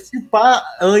gente, se pá,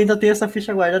 eu ainda tenho essa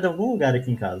ficha guardada em algum lugar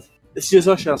aqui em casa. Esses dias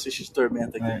eu achei as fichas de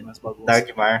Tormenta aqui, nas bagunças.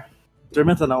 Darkmar.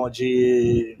 Tormenta não,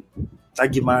 de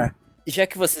Tagmar. Já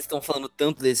que vocês estão falando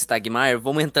tanto desse Tagmar,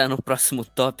 vamos entrar no próximo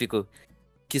tópico,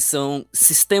 que são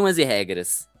sistemas e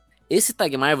regras. Esse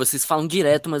Tagmar vocês falam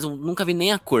direto, mas eu nunca vi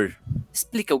nem a cor.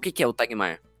 Explica o que é o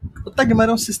Tagmar. O Tagmar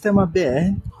é um sistema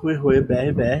BR, Rue,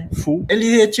 BR, full.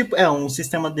 Ele é tipo, um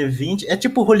sistema D20, é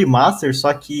tipo Holy Master,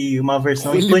 só que uma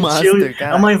versão Holy infantil. Master,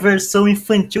 cara. É uma versão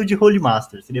infantil de Holy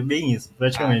Master, seria bem isso,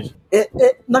 praticamente.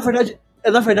 Na verdade,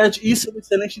 isso é uma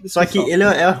excelente descrição. Só que ele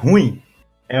é ruim.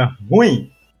 É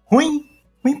ruim.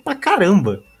 Ruim pra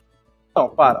caramba. Não,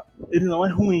 para. Ele não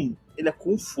é ruim. Ele é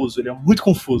confuso. Ele é muito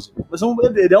confuso. Mas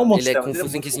ele é um monstro. Ele é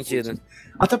confuso em que sentido?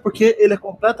 Até porque ele é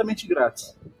completamente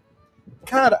grátis.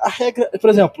 Cara, a regra... Por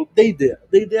exemplo, D&D.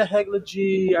 D&D é a regra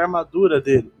de armadura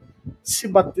dele. Se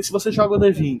você joga o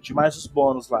D20 mais os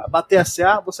bônus lá, bater a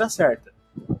CA, você acerta.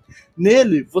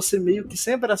 Nele, você meio que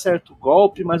sempre acerta o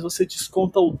golpe, mas você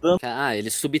desconta o dano. Ele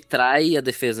subtrai a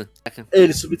defesa.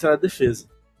 Ele subtrai a defesa.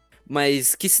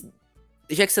 Mas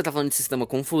já que você tá falando de sistema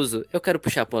confuso, eu quero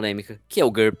puxar a polêmica, que é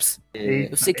o GURPS.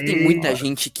 Eu sei que tem muita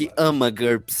gente que ama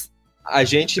GURPS. A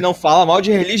gente não fala mal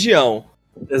de religião.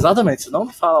 Exatamente, você não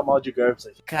fala mal de GURPS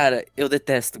aqui. Cara, eu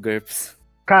detesto GURPS.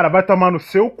 Cara, vai tomar no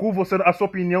seu cu, a sua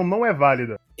opinião não é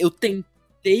válida. Eu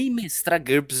tentei mestrar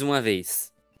GURPS uma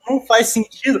vez. Não faz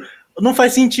sentido. Não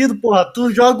faz sentido, porra.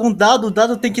 Tu joga um dado, o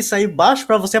dado tem que sair baixo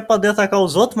pra você poder atacar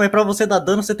os outros, mas pra você dar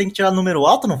dano você tem que tirar número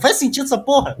alto. Não faz sentido essa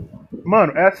porra.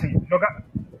 Mano, é assim,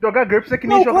 jogar GURPS é que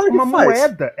nem jogar com uma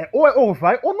moeda. Ou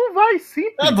vai ou não vai,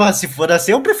 simples. Se for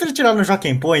assim, eu prefiro tirar no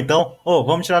Joaquim Pô, então.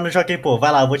 Vamos tirar no Joaquim Pô.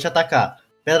 Vai lá, eu vou te atacar.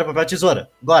 Pedra, papel, tesoura.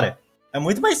 Agora. É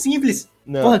muito mais simples.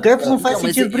 Porra, GURPS não faz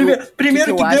sentido.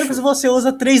 Primeiro que GURPS você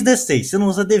usa 3D6, você não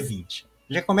usa D20.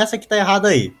 Já começa que tá errado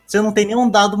aí. Você não tem nenhum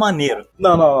dado maneiro.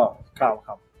 Não.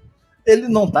 Calma. Ele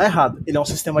não tá errado. Ele é um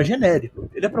sistema genérico.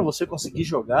 Ele é pra você conseguir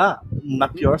jogar na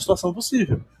pior situação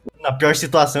possível. Na pior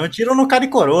situação, eu tiro no cara e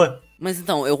coroa. Mas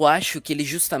então, eu acho que ele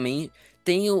justamente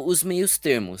tem os meios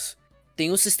termos. Tem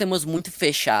os sistemas muito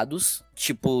fechados,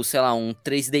 tipo, sei lá, um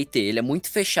 3DT. Ele é muito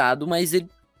fechado, mas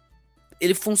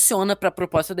ele funciona pra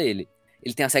proposta dele.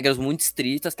 Ele tem as regras muito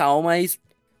estritas e tal, mas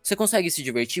você consegue se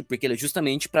divertir porque ele é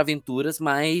justamente pra aventuras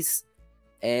mais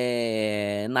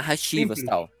narrativas e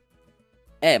tal.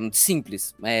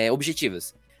 Simples,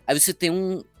 objetivas. Aí você tem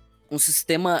um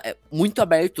sistema muito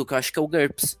aberto, que eu acho que é o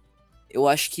GURPS. Eu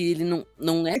acho que ele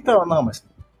não é... Então, não, mas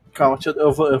calma,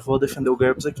 eu vou defender o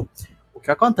GURPS aqui. O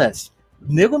que acontece?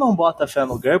 O nego não bota fé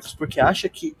no GURPS porque acha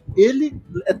que ele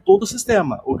é todo o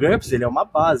sistema. O GURPS, ele é uma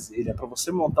base. Ele é pra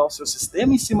você montar o seu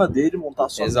sistema em cima dele, montar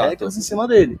suas Exato. regras em cima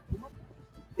dele.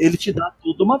 Ele te dá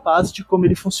tudo uma base de como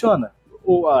ele funciona.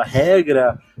 A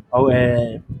regra,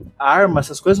 a arma,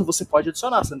 essas coisas você pode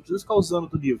adicionar. Você não precisa ficar usando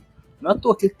do livro. Não é à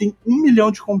toa que ele tem 1 milhão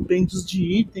de compêndios de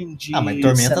item, de mas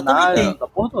Tormenta cenário, também tem. da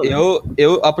porra toda.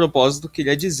 Eu, a propósito,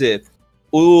 queria dizer...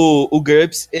 O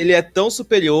GURPS, ele é tão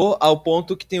superior ao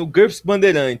ponto que tem o GURPS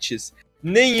Bandeirantes.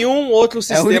 Nenhum outro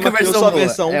sistema tem sua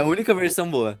versão... É a única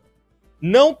versão boa.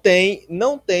 Não tem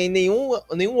nenhum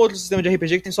outro sistema de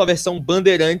RPG que tem sua versão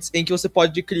Bandeirantes em que você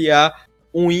pode criar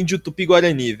um índio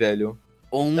tupi-guarani, velho.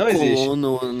 Ou um Não existe.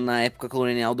 colono na época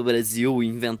colonial do Brasil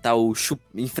enfrentar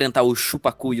o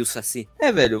Chupacu e o Saci.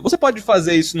 Velho, você pode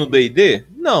fazer isso no D&D?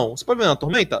 Não. Você pode fazer na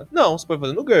Tormenta? Não. Você pode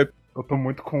fazer no GURPS. Eu tô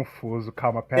muito confuso,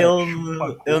 calma, pera.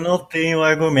 Eu não tenho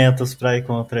argumentos pra ir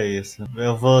contra isso.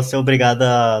 Eu vou ser obrigado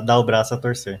a dar o braço a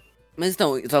torcer. Mas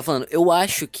então, eu tava falando, eu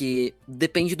acho que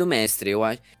depende do mestre.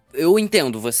 Eu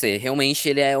entendo você, realmente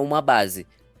ele é uma base.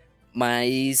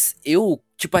 Mas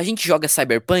a gente joga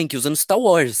Cyberpunk usando Star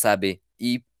Wars, sabe?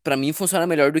 E pra mim funciona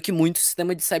melhor do que muito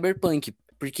sistema de Cyberpunk.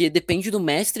 Porque depende do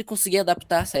mestre conseguir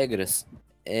adaptar as regras.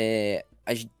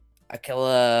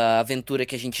 Aquela aventura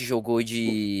que a gente jogou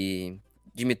de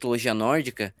mitologia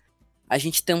nórdica, a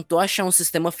gente tentou achar um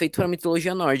sistema feito pra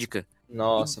mitologia nórdica.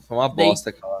 Nossa, foi uma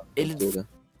bosta aquela aventura.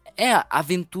 A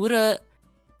aventura,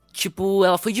 tipo,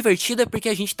 ela foi divertida porque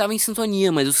a gente tava em sintonia,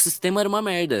 mas o sistema era uma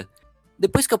merda.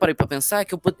 Depois que eu parei pra pensar,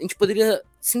 que a gente poderia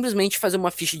simplesmente fazer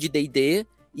uma ficha de D&D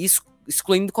e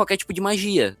excluindo qualquer tipo de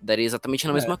magia. Daria exatamente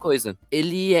a mesma coisa.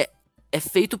 Ele é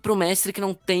feito pro mestre que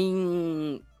não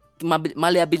tem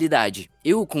maleabilidade.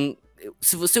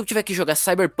 Se eu tiver que jogar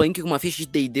Cyberpunk com uma ficha de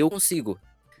D&D, eu consigo.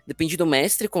 Depende do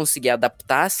mestre conseguir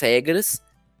adaptar as regras,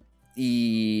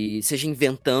 e seja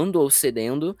inventando ou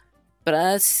cedendo,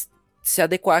 pra se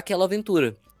adequar àquela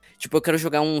aventura. Tipo, eu quero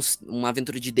jogar uma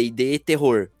aventura de D&D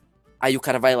terror. Aí o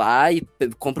cara vai lá e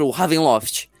compra o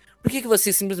Ravenloft. Por que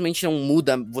você simplesmente não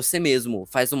muda você mesmo?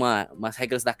 Faz umas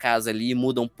regras da casa ali e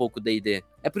muda um pouco o D&D.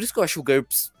 É por isso que eu acho o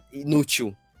GURPS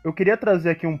inútil. Eu queria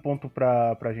trazer aqui um ponto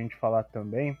pra gente falar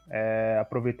também,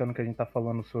 aproveitando que a gente tá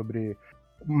falando sobre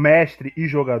mestre e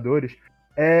jogadores.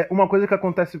 Uma coisa que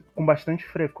acontece com bastante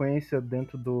frequência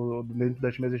dentro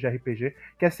das mesas de RPG,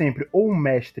 que é sempre ou um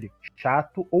mestre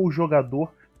chato ou o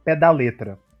jogador pé da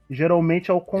letra. Geralmente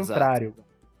é o contrário. Exato.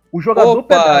 O jogador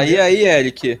pé da Opa, letra... e aí,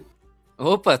 Eric?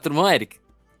 Opa, tudo bom, Eric?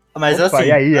 Mas Opa,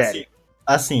 e aí,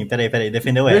 peraí,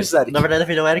 defendeu o Eric. Na verdade,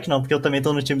 defendeu o Eric não, porque eu também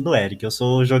tô no time do Eric. Eu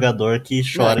sou o jogador que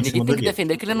chora em cima ninguém do tem que livro.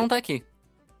 defender que ele não tá aqui.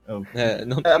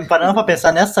 Parando pra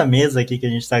pensar nessa mesa aqui que a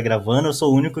gente tá gravando, eu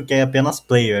sou o único que é apenas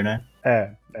player, né?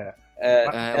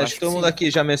 Eu Acho que todo mundo aqui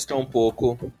já mestrou um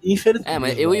pouco. Infelizmente.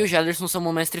 Mas eu e o Jaderson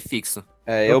somos um mestre fixo.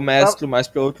 Eu mestro mais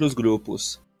pra outros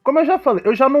grupos. Como eu já falei,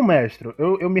 eu já não mestro.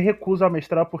 Eu me recuso a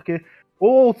mestrar porque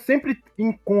ou sempre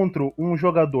encontro um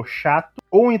jogador chato,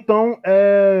 ou então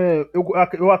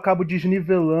eu acabo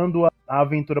desnivelando a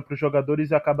aventura pros jogadores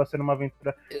e acaba sendo uma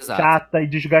aventura chata e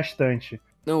desgastante.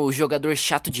 Não, o jogador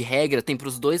chato de regra tem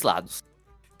pros dois lados.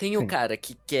 Tem o cara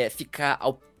que quer ficar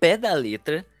ao pé da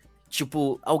letra,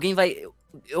 tipo, alguém vai...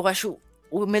 Eu acho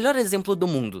o melhor exemplo do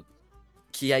mundo,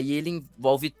 que aí ele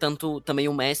envolve tanto também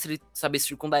o mestre saber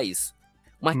circundar isso.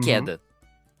 Uma queda.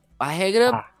 A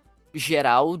regra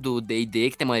geral do D&D,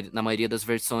 que tem na maioria das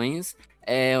versões,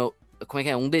 como é que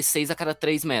é? 1d6 a cada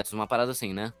 3 metros, uma parada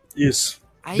assim, né? Isso.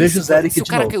 Aí, se o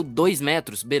cara caiu 2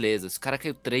 metros, beleza. Se o cara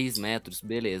caiu 3 metros,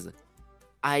 beleza.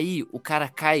 Aí o cara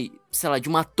cai, sei lá, de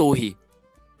uma torre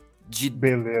de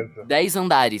 10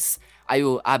 andares. Aí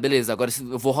beleza, agora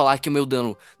eu vou rolar aqui o meu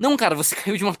dano. Não, cara, você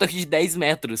caiu de uma torre de 10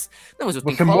 metros. Não, mas eu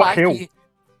tenho que rolar aqui.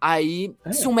 Aí,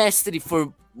 se o mestre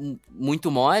for muito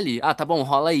mole, tá bom,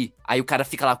 rola aí. Aí o cara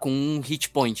fica lá com um hit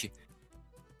point.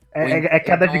 É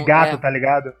queda de gato, tá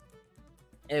ligado?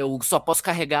 eu só posso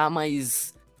carregar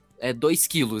mais 2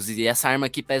 quilos, e essa arma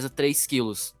aqui pesa 3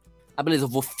 quilos. Ah, beleza, eu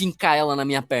vou fincar ela na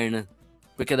minha perna.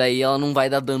 Porque daí ela não vai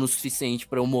dar dano o suficiente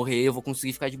pra eu morrer e eu vou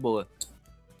conseguir ficar de boa.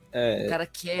 O cara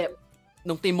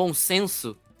não tem bom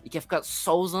senso e quer ficar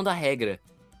só usando a regra.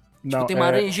 Tipo, tem uma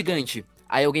aranha gigante.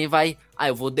 Aí alguém vai,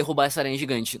 eu vou derrubar essa aranha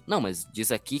gigante. Não, mas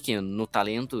diz aqui que no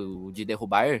talento de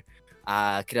derrubar,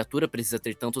 a criatura precisa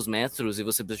ter tantos metros e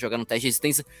você precisa jogar no teste de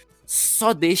resistência.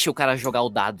 Só deixa o cara jogar o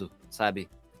dado, sabe?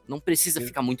 Não precisa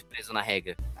ficar muito preso na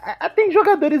regra. Tem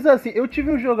jogadores assim. Eu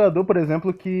tive um jogador, por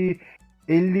exemplo, que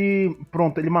ele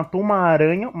matou uma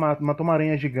aranha, matou uma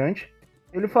aranha gigante.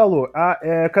 Ele falou,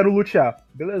 quero lutear.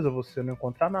 Beleza, você não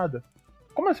encontra nada.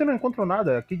 Como assim eu não encontro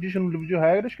nada? Aqui diz no livro de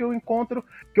regras que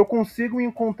eu consigo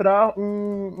encontrar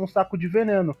um saco de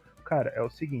veneno. Cara, é o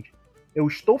seguinte, eu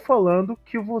estou falando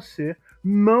que você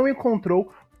não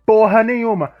encontrou porra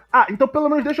nenhuma. Então pelo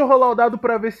menos deixa eu rolar o dado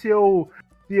pra ver se eu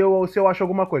acho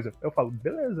alguma coisa. Eu falo,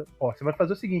 beleza. Você vai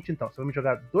fazer o seguinte então, você vai me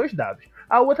jogar 2 dados.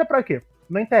 A outra pra quê?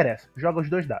 Não interessa, joga os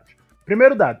 2 dados.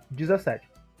 Primeiro dado, 17.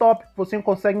 Top, você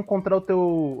consegue encontrar o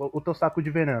teu saco de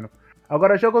veneno.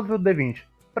 Agora joga outro D20.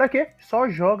 Pra quê? Só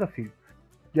joga, filho.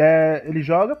 Ele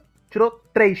joga, tirou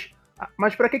 3.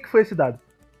 Mas pra que foi esse dado?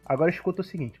 Agora escuta o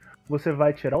seguinte. Você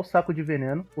vai tirar o saco de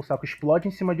veneno, o saco explode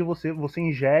em cima de você, você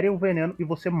ingere o veneno e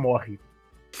você morre.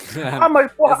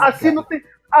 Mas porra,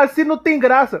 assim não tem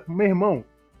graça. Meu irmão,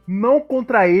 não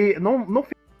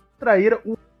fique contrair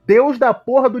o Deus da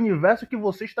porra do universo que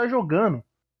você está jogando.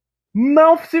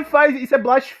 Não se faz, isso é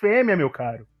blasfêmia, meu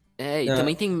caro. E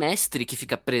também tem mestre que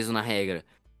fica preso na regra.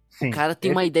 Sim, o cara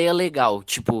tem uma ideia legal,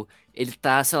 tipo, ele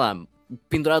tá, sei lá,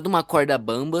 pendurado numa corda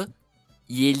bamba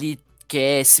e ele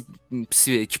quer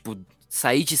tipo,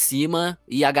 sair de cima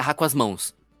e agarrar com as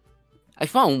mãos. Aí,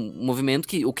 tipo, um movimento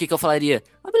que, o que eu falaria?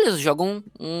 Beleza, joga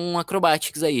um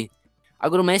acrobatics aí.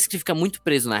 Agora o mestre que fica muito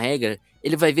preso na regra,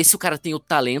 ele vai ver se o cara tem o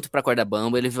talento pra corda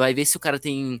bamba, ele vai ver se o cara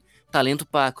tem talento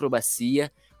pra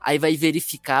acrobacia, aí vai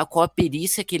verificar qual a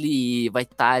perícia que ele vai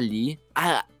estar ali.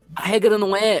 A regra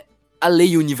não é a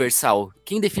lei universal.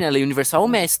 Quem define a lei universal é o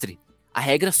mestre. A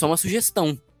regra é só uma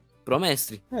sugestão pro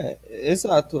mestre.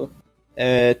 Exato.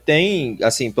 Tem,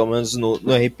 assim, pelo menos no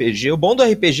RPG, o bom do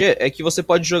RPG é que você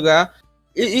pode jogar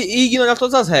e ignorar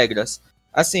todas as regras.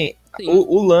 Assim,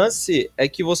 o lance é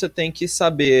que você tem que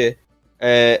saber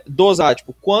dosar,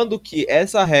 tipo, quando que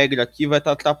essa regra aqui vai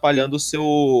estar atrapalhando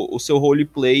o seu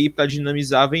roleplay pra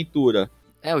dinamizar a aventura.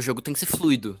 O jogo tem que ser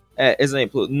fluido.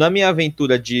 Exemplo, na minha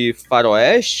aventura de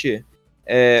Faroeste,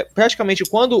 praticamente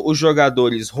quando os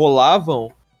jogadores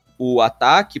rolavam o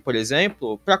ataque, por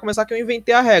exemplo, pra começar que eu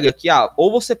inventei a regra, que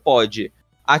ou você pode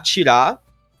atirar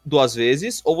 2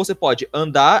 vezes, ou você pode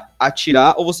andar,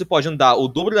 atirar, ou você pode andar o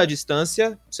dobro da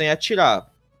distância sem atirar,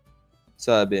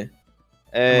 sabe?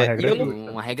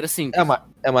 Uma regra simples.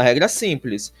 É uma regra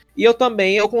simples. E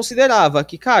eu considerava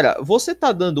que, cara, você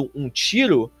tá dando um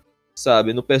tiro,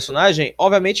 sabe, no personagem,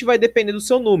 obviamente vai depender do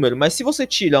seu número, mas se você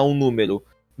tira um número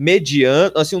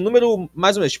mediano, assim, um número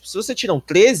mais ou menos, tipo, se você tira um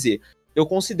 13, eu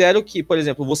considero que, por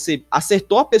exemplo, você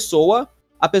acertou a pessoa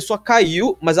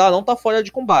caiu, mas ela não tá fora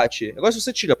de combate. Agora, se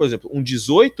você tira, por exemplo, um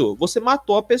 18, você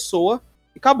matou a pessoa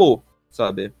e acabou,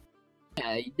 sabe?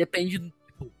 E depende do...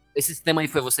 Esse sistema aí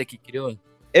foi você que criou?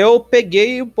 Eu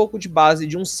peguei um pouco de base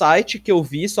de um site que eu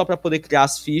vi só pra poder criar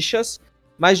as fichas,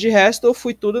 mas de resto eu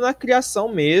fui tudo na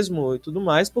criação mesmo e tudo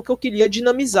mais, porque eu queria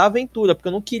dinamizar a aventura, porque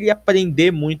eu não queria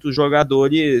prender muito os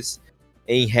jogadores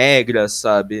em regras,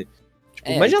 sabe?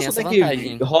 Tipo, imagina só que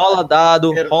rola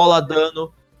dado, rola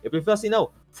dano. Eu prefiro assim,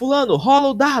 não, fulano, rola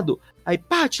o dado, aí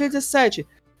pá, tira 17,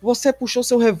 você puxou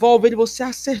seu revólver e você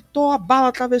acertou a bala,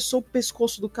 atravessou o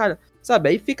pescoço do cara, sabe?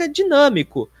 Aí fica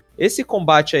dinâmico. Esse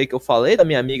combate aí que eu falei, da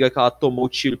minha amiga que ela tomou o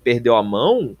tiro e perdeu a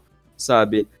mão,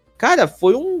 sabe? Cara,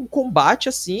 foi um combate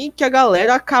assim que a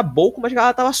galera acabou, mas a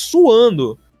galera tava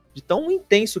suando de tão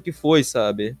intenso que foi,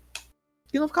 sabe?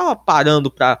 Que não ficava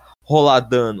parando pra rolar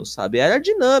dano, sabe? Era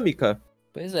dinâmica.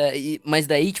 Pois é, mas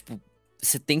daí, tipo,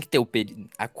 você tem que ter o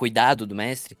cuidado do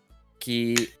mestre,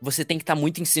 que você tem que estar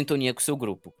muito em sintonia com o seu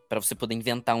grupo, pra você poder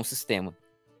inventar um sistema.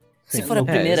 Se for a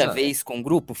primeira vez com o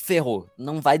grupo, ferrou.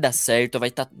 Não vai dar certo, vai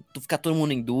ficar todo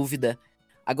mundo em dúvida.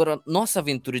 Agora, nossa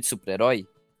aventura de super-herói,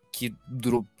 que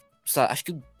durou, acho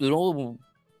que durou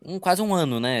quase um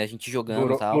ano, né? A gente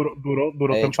jogando e tal. Durou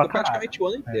tempo tipo, pra praticamente o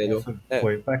ano inteiro.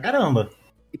 Foi pra caramba.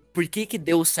 E por que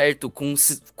deu certo com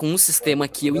um sistema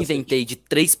que eu inventei de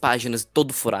 3 páginas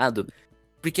todo furado?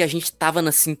 Porque a gente tava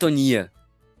na sintonia.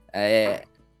 A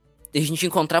gente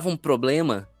encontrava um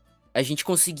problema, a gente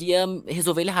conseguia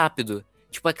resolver ele rápido.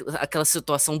 Tipo aquela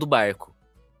situação do barco.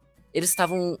 Eles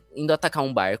estavam indo atacar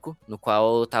um barco, no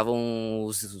qual estavam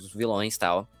os vilões e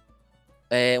tal.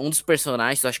 Um dos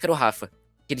personagens, eu acho que era o Rafa,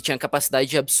 que ele tinha a capacidade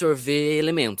de absorver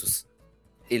elementos.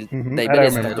 Daí, era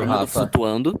beleza, mesmo. tava todo mundo Rafa.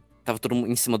 flutuando. Tava todo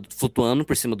mundo flutuando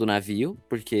por cima do navio,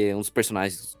 porque um dos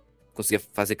personagens conseguia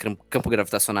fazer campo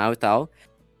gravitacional e tal.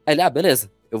 Aí ele,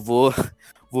 beleza, eu vou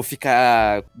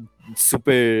ficar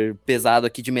super pesado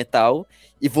aqui de metal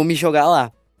e vou me jogar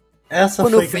lá. Essa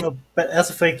Quando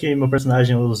foi que meu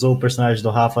personagem usou o personagem do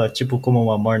Rafa, tipo, como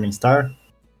uma Morningstar?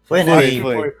 Foi, né? Sim.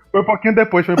 Foi um pouquinho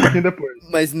depois.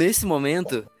 Mas nesse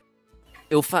momento,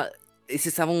 eles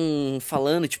estavam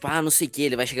falando, tipo, não sei o que,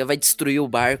 ele vai chegar, vai destruir o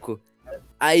barco.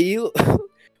 Aí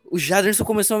o Jaderson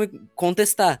começou a me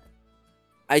contestar.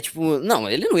 Aí, tipo, não,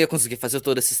 ele não ia conseguir fazer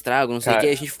todo esse estrago, não sei o que,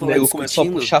 a gente O ficou lá nego começou a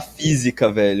discutindo. puxar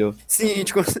física, velho. Sim,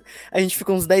 a gente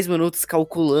ficou uns 10 minutos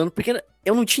calculando, porque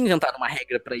eu não tinha inventado uma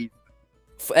regra pra isso.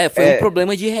 Foi um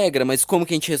problema de regra, mas como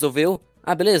que a gente resolveu?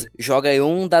 Beleza, joga aí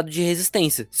um dado de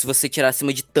resistência. Se você tirar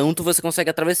acima de tanto, você consegue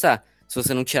atravessar. Se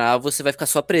você não tirar, você vai ficar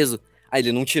só preso. Aí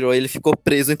ele não tirou, ele ficou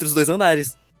preso entre os 2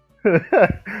 andares.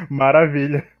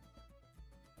 Maravilha.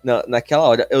 Naquela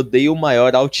hora, eu dei o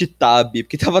maior alt tab,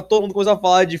 porque tava todo mundo começando a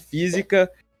falar de física.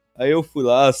 Aí eu fui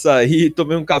lá, saí,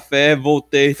 tomei um café,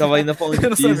 voltei, tava ainda falando Eu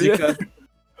de não física.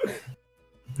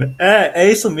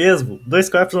 É isso mesmo. 2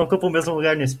 corpos não ocupam o mesmo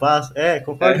lugar no espaço.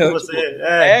 Concordo com você.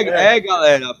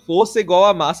 Galera, força igual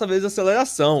a massa vezes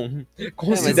aceleração.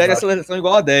 Considere a aceleração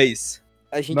igual a 10.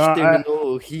 A gente Não,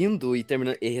 terminou rindo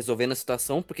e resolvendo a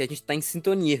situação porque a gente tá em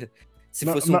sintonia. Se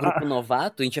fosse um grupo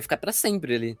novato, a gente ia ficar pra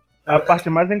sempre ali. A parte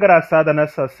mais engraçada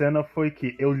nessa cena foi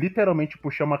que eu literalmente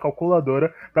puxei uma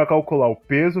calculadora pra calcular o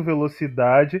peso,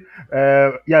 velocidade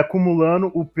e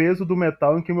acumulando o peso do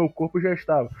metal em que meu corpo já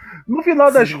estava. No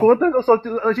final das contas,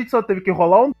 a gente só teve que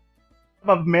rolar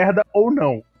uma merda ou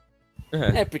não.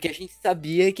 Porque a gente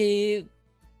sabia que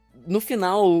no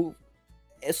final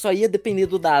só ia depender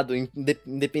do dado,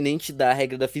 independente da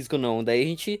regra da física ou não. Daí a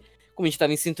gente, como a gente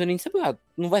tava em sintonia, a gente sabia,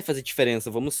 não vai fazer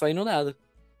diferença, vamos só ir no dado.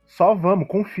 Só vamos,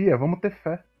 confia, vamos ter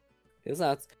fé.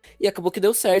 Exato. E acabou que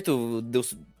deu certo.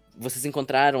 Vocês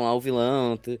encontraram lá o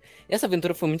vilão. E essa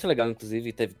aventura foi muito legal,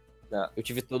 inclusive. Eu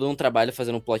tive todo um trabalho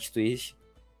fazendo um plot twist.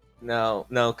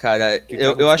 Não, cara. Que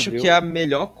Eu acho que a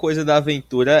melhor coisa da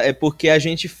aventura é porque a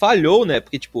gente falhou, né?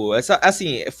 Porque, tipo,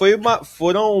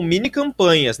 foram mini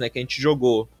campanhas, né, que a gente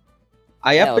jogou.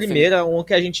 Aí a primeira,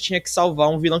 que a gente tinha que salvar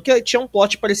um vilão, que tinha um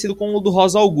plot parecido com o do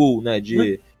Ra's al Ghul, né?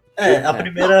 A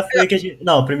primeira foi que a gente.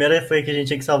 Não, a primeira foi que a gente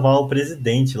tinha que salvar o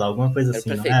presidente lá, alguma coisa assim,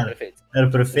 não era? Era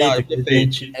o prefeito? Não, era o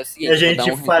prefeito. A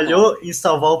gente falhou em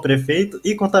salvar o prefeito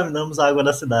e contaminamos a água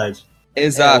da cidade.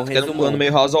 Exato, que era um plano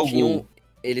meio Ra's al Ghul.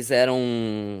 Eles eram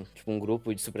tipo um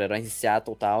grupo de super-heróis em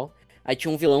Seattle e tal. Aí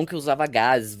tinha um vilão que usava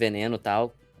gases, veneno e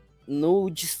tal. No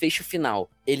desfecho final,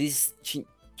 eles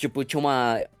tinham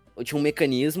um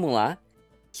mecanismo lá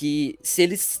que se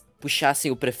eles puxassem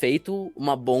o prefeito,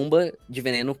 uma bomba de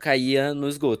veneno caía no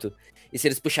esgoto. E se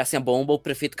eles puxassem a bomba, o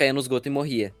prefeito caía no esgoto e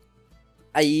morria.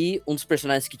 Aí, um dos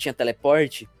personagens que tinha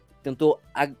teleporte tentou...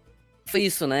 Foi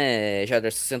isso, né,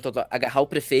 Jader? Você tentou agarrar o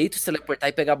prefeito, se teleportar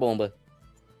e pegar a bomba.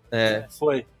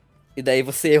 Foi. E daí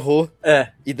você errou.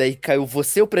 E daí caiu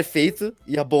você, o prefeito,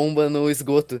 e a bomba no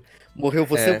esgoto. Morreu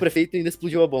você, o prefeito, e ainda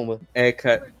explodiu a bomba.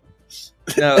 Cara...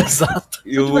 Não, Exato.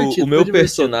 E o meu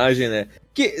personagem, né?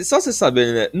 Que, só vocês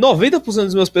saberem, né? 90%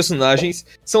 dos meus personagens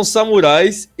são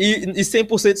samurais e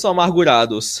 100% são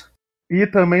amargurados. E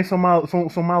também são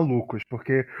malucos,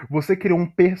 porque você criou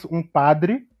um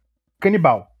padre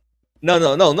canibal.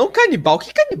 Não canibal.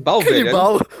 Que canibal, velho?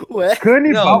 Canibal? Ué?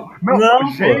 Canibal?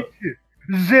 Não,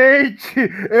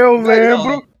 gente, eu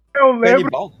lembro.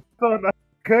 Canibal?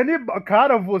 Canibal.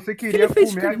 Cara, você queria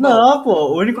comer. Não,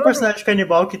 pô, o único personagem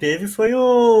canibal que teve foi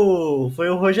o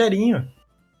Rogerinho.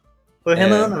 Foi o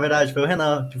Renan, na verdade, foi o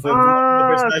Renan, que foi o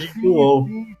personagem que voou.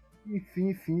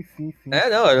 Sim.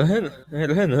 Não, era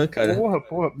o Renan, cara.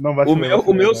 Porra, não vai ser.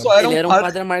 O meu só era ele era um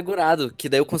padre amargurado, que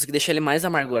daí eu consegui deixar ele mais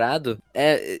amargurado.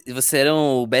 Você era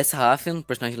o Bess Raffen, um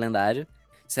personagem lendário.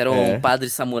 Você era um padre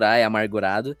samurai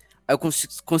amargurado. Aí eu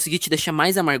consegui te deixar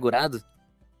mais amargurado.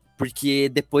 Porque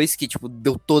depois que, tipo,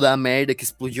 deu toda a merda que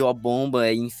explodiu a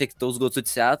bomba e infectou os gotos de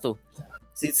Seattle,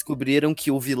 vocês descobriram que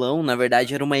o vilão, na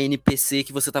verdade, era uma NPC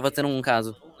que você tava tendo um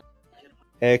caso.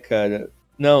 Cara.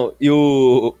 Não, e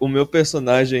o meu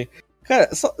personagem... Cara,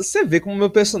 você vê como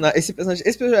esse personagem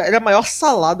era a maior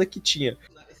salada que tinha.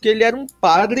 Porque ele era um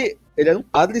padre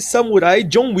samurai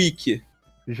John Wick.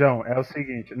 João, é o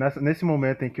seguinte, nesse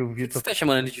momento em que o Vitor... Você tá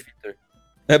chamando ele de Victor?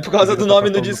 É por causa do Ele tá nome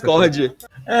no falando do Discord.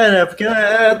 Né? Porque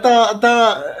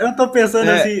eu tô pensando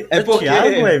assim, é porque-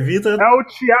 Thiago, é Vitor. É o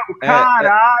Thiago,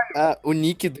 caralho! Ah, o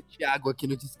nick do Thiago aqui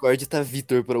no Discord tá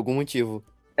Vitor por algum motivo.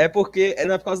 É porque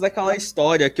não é por causa daquela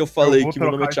história que eu falei vou que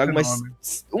meu nome é trocar Thiago, esse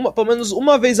mas nome. pelo menos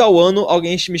uma vez ao ano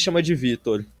alguém me chama de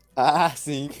Vitor. Ah,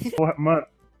 sim. Porra, mano,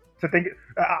 você tem que.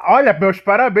 Olha, meus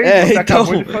parabéns, É, você então,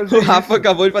 acabou de fazer o Rafa isso.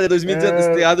 acabou de fazer 2019,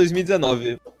 estrear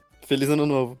 2019. Feliz ano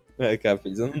novo. É, cara,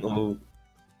 feliz ano novo.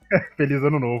 Feliz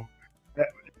ano novo.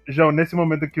 João, nesse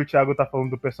momento que o Thiago tá falando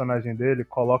do personagem dele,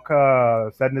 coloca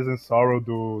Sadness and Sorrow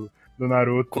do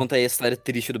Naruto. Conta aí a história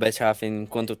triste do Beethoven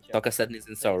enquanto toca Sadness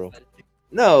and Sorrow.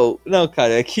 Não,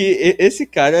 cara, é que esse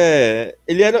cara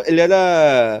ele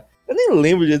era. Eu nem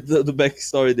lembro do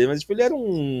backstory dele, mas tipo, ele era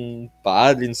um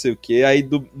padre, não sei o que, aí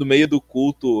do meio do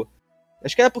culto.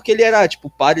 Acho que era porque ele era, tipo,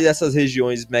 padre dessas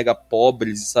regiões mega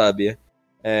pobres, sabe?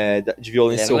 De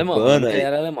violência urbana. Ele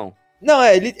era alemão. Não,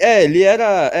 ele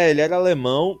era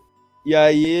alemão, e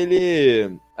aí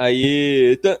ele.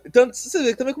 Tanto você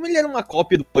vê também como ele era uma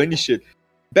cópia do Punisher.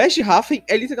 Besthafen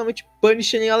é literalmente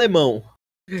Punisher em alemão.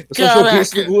 Eu só joguei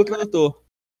isso no Google Tradutor.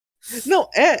 Não,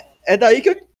 é daí que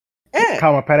eu.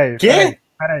 Calma, peraí. Quê?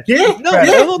 Peraí. Quê? Não, Pera,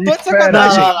 eu não tô de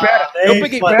sacanagem. Não, espera. Eu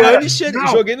peguei Pera, Punisher, não.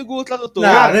 joguei no Google Tradutor.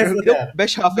 Não, nem deu fudendo.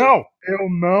 Besthafen. Não, eu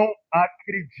não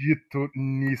acredito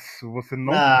nisso. Você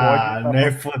não pode.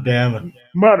 Nem fodendo.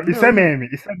 Mano, isso é meme,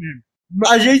 isso é meme.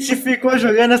 A gente ficou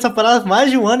jogando essa parada mais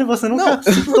de um ano e você nunca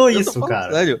citou Eu tô isso, falando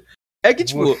cara. sério. É que,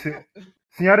 tipo.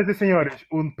 Senhoras e senhores,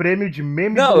 o prêmio de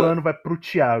meme Não. do ano vai pro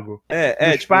Thiago.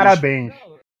 Meus Tipo, parabéns.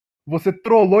 Você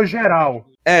trollou geral.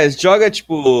 joga,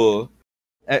 tipo.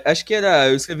 Acho que era.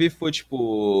 Eu escrevi, foi,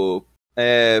 tipo.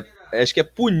 Acho que é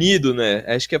punido, né?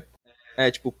 Acho que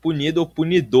tipo, punido ou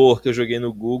punidor que eu joguei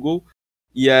no Google.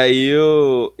 E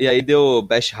aí deu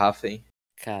Besthafen.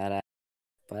 Caralho.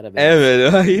 Parabéns.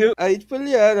 Velho. Aí, tipo,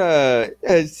 ele era.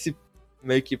 Esse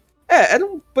meio que. Era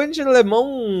um Punisher alemão,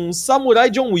 um samurai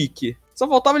John Wick. Só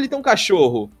faltava ele ter um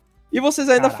cachorro. E vocês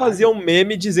ainda Caralho. faziam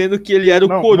meme dizendo que ele era o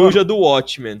Não, coruja do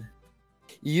Watchmen.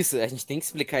 Isso, a gente tem que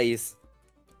explicar isso.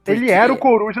 Ele Porque, era o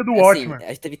coruja do assim, Watchmen. a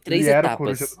gente teve 3 Ele era o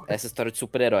etapas coruja essa história de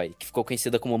super-herói, que ficou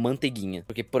conhecida como Manteiguinha.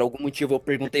 Porque por algum motivo eu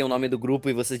perguntei o nome do grupo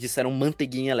e vocês disseram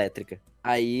Manteiguinha Elétrica.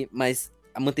 Mas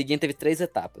a Manteiguinha teve 3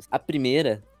 etapas. A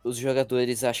primeira, os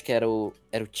jogadores, acho que era o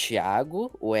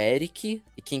Thiago, o Eric,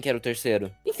 e quem que era o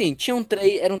terceiro? Enfim,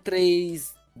 eram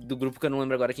 3 do grupo que eu não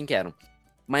lembro agora quem que eram.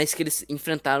 Mas que eles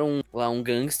enfrentaram lá um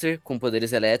gangster com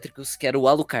poderes elétricos, que era o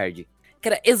Alucard. Que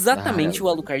era exatamente o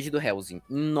Alucard do Hellsing,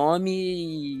 em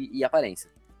nome e aparência.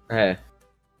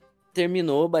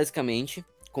 Terminou, basicamente,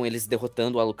 com eles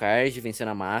derrotando o Alucard, vencendo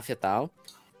a máfia e tal.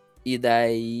 E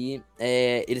daí,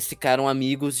 eles ficaram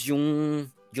amigos de um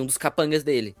dos capangas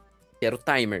dele, que era o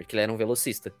Timer, que ele era um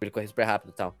velocista. Ele corria super rápido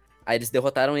e tal. Aí eles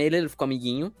derrotaram ele ficou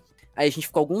amiguinho. Aí a gente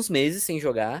ficou alguns meses sem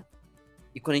jogar.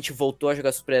 E quando a gente voltou a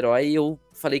jogar super-herói, eu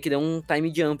falei que deu um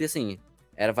time jump, assim.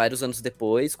 Era vários anos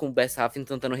depois, com o Besthafen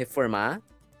tentando reformar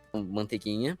o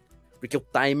Manteiguinha. Porque o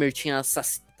Timer tinha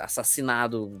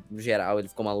assassinado no geral, ele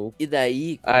ficou maluco. E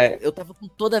daí, eu tava com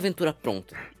toda a aventura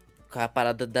pronta. Com a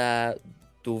parada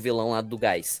do vilão lá do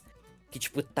gás. Que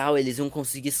tipo, eles iam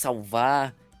conseguir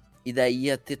salvar. E daí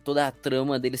ia ter toda a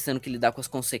trama deles tendo que lidar com as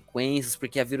consequências,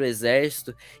 porque ia vir o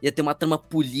exército. Ia ter uma trama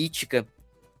política.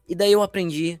 E daí eu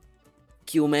aprendi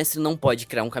que o mestre não pode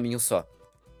criar um caminho só.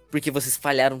 Porque vocês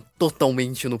falharam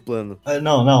totalmente no plano.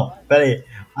 Não, pera aí.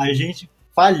 A gente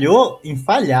falhou em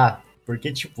falhar.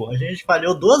 Porque, tipo, a gente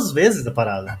falhou 2 vezes a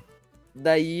parada.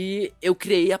 Daí eu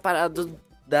criei a parada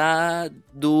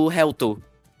do Helto.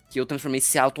 Que eu transformei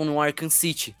Seattle num Arkham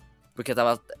City. Porque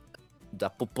da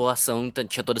população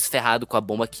tinha todas ferrado com a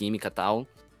bomba química e tal.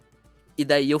 E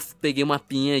daí eu peguei uma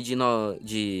pinha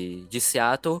de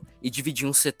Seattle e dividi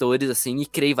uns setores, assim, e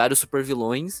criei vários super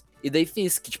vilões. E daí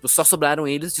fiz que, tipo, só sobraram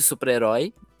eles de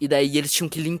super-herói. E daí eles tinham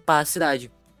que limpar a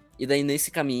cidade. E daí nesse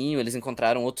caminho eles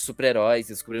encontraram outros super-heróis.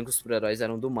 E descobriram que os super-heróis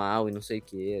eram do mal e não sei o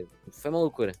que. Foi uma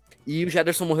loucura. E o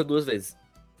Jaderson morreu 2 vezes.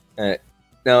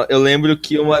 Não, eu lembro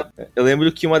que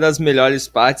uma das melhores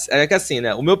partes era que, assim,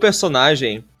 né, o meu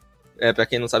personagem, pra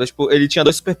quem não sabe, tipo, ele tinha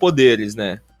 2 superpoderes,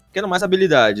 né, que eram mais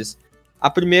habilidades. A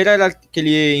primeira era que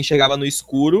ele enxergava no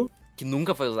escuro. Que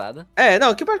nunca foi usada.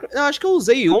 Eu acho que eu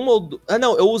usei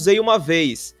eu usei uma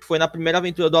vez. Foi na primeira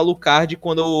aventura do Alucard,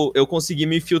 quando eu consegui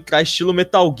me infiltrar estilo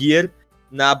Metal Gear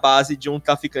na base de um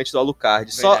traficante do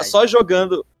Alucard. Só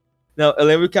jogando. Não, eu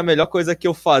lembro que a melhor coisa que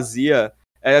eu fazia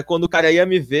era quando o cara ia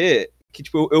me ver, que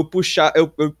tipo, eu puxava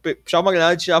uma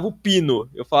granada e tirava o pino.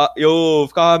 Eu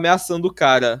ficava ameaçando o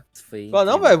cara.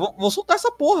 Falava, não, velho, vou soltar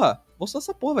essa porra.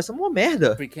 Vai ser uma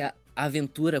merda. Porque a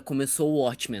aventura começou o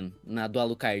Watchmen, do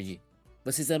Alucard.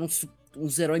 Vocês eram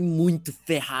uns heróis muito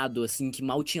ferrados, assim, que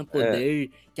mal tinha poder,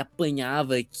 que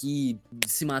apanhava, que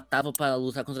se matava pra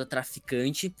lutar contra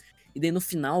traficante. E daí no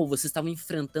final, vocês estavam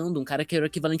enfrentando um cara que era o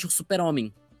equivalente ao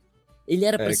Super-Homem. Ele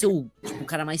era pra ser o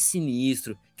cara mais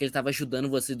sinistro, que ele tava ajudando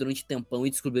vocês durante tempão e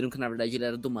descobriram que na verdade ele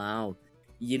era do mal.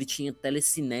 E ele tinha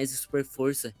telecinese e super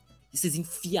força. E vocês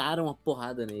enfiaram a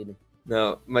porrada nele.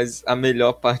 Não, mas a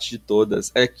melhor parte de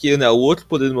todas é que, né, o outro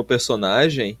poder do meu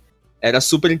personagem era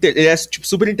ele é tipo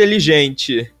super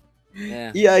inteligente.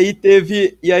 É. E aí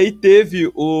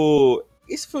teve o...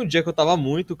 Esse foi um dia que eu tava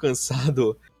muito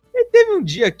cansado. E teve um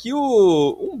dia que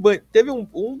teve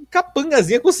um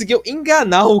capangazinha conseguiu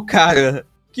enganar o cara.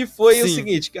 Que foi o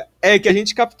seguinte, que a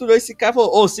gente capturou esse cara e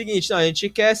falou, seguinte, não, a gente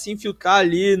quer se infiltrar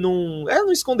ali num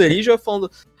esconderijo,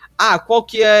 falando, qual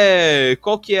que é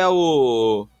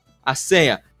a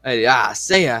senha? Aí ele, a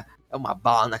senha é uma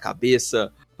bala na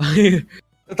cabeça. Aí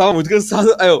eu tava muito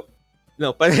cansado, aí eu,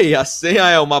 não, peraí, a senha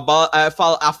é uma bala,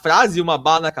 a frase uma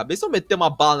bala na cabeça ou meter uma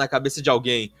bala na cabeça de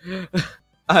alguém?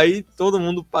 Aí todo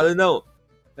mundo parou, não.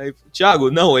 Aí, Thiago,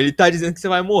 não, ele tá dizendo que você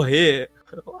vai morrer.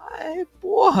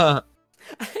 Porra.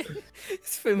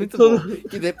 Isso foi muito bom.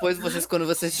 Que depois quando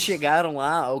vocês chegaram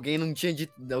lá, alguém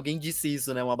disse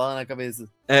isso, né? Uma bala na cabeça.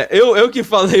 Eu que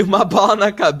falei uma bala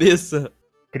na cabeça.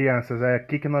 Crianças, é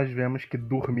aqui que nós vemos que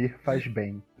dormir faz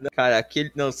bem. Cara,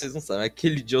 vocês não sabem,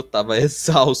 aquele dia eu tava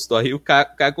exausto. Aí o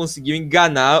cara conseguiu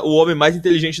enganar o homem mais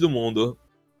inteligente do mundo.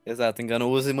 Exato,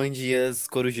 enganou os Imandias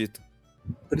Corujito.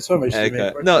 Principalmente.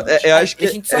 Cara. Não, eu acho que...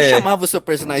 A gente só chamava o seu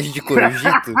personagem de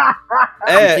Corujito.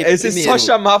 Vocês só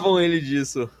chamavam ele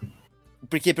disso.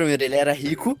 Porque, primeiro, ele era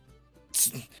rico.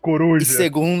 Coruja. E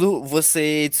segundo,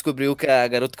 você descobriu que a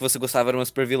garota que você gostava era uma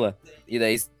super vilã. E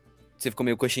daí você ficou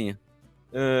meio coxinha.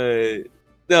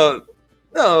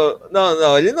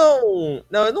 Não, ele não...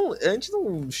 Não, a gente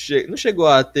não chegou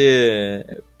a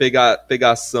ter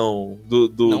pegação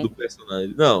do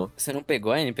personagem, não. Você não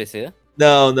pegou a NPC?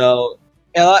 Não.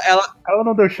 Ela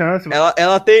não deu chance.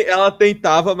 Ela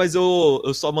tentava, mas eu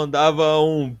só mandava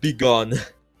um be gone.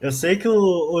 Eu sei que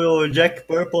o Jack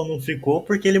Purple não ficou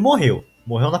porque ele morreu.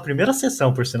 Morreu na primeira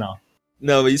sessão, por sinal.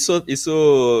 Não, isso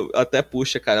até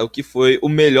puxa, cara. O que foi o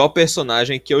melhor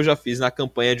personagem que eu já fiz na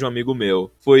campanha de um amigo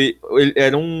meu.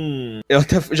 Eu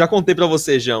até já contei pra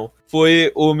você, João.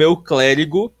 Foi o meu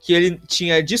clérigo, que ele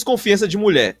tinha desconfiança de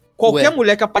mulher. Qualquer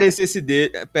mulher que aparecesse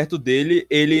perto dele,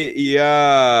 ele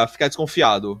ia ficar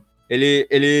desconfiado.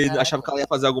 Ele achava que ela ia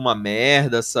fazer alguma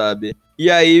merda, sabe? E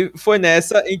aí foi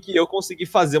nessa em que eu consegui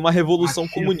fazer uma revolução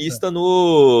comunista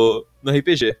no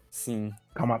RPG. Sim.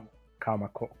 Calma.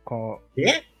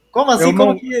 Quê? Como assim?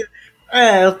 Como que...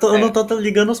 eu não tô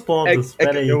ligando os pontos.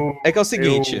 Peraí. É que é o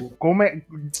seguinte.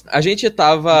 A gente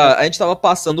tava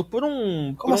passando por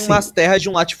umas terras de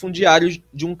um latifundiário,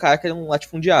 de um cara que era um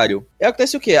latifundiário. E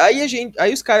acontece o quê?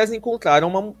 Aí os caras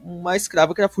encontraram uma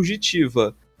escrava que era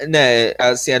fugitiva. Né?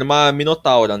 Assim, era uma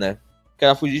minotaura, né? Que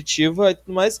era fugitiva e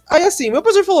tudo mais. Aí assim, meu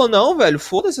professor falou, não, velho,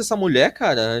 foda-se essa mulher,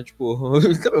 cara. Tipo,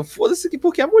 foda-se aqui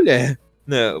porque é mulher.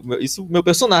 Né? Isso, meu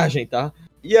personagem, tá?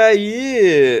 E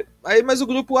aí, mas o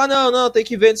grupo, não, tem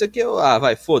que ver, não sei o que.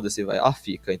 Vai, foda-se, vai, ela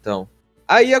fica, então.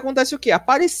 Aí acontece o quê?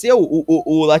 Apareceu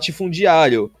o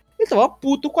latifundiário. Ele tava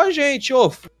puto com a gente,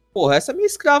 porra, essa minha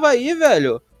escrava aí,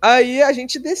 velho. Aí a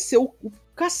gente desceu o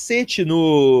cacete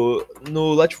no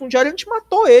latifundiário e a gente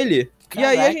matou ele.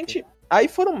 Caraca. E aí aí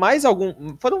foram mais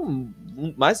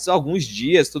alguns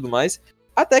dias, tudo mais.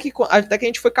 Até que a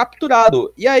gente foi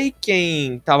capturado. E aí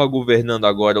quem tava governando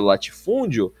agora o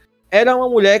latifúndio era uma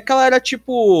mulher que ela era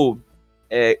tipo...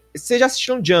 vocês já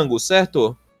assistiram Django,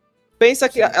 certo? Pensa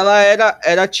que ela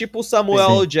era tipo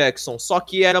Samuel Jackson, só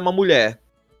que era uma mulher.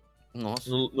 Nossa.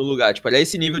 No lugar. Tipo, era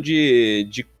esse nível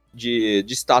de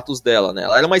status dela, né?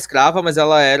 Ela era uma escrava, mas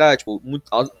ela era, tipo,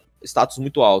 status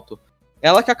muito alto.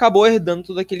 Ela que acabou herdando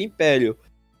todo aquele império.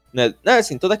 Né?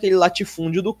 Assim, todo aquele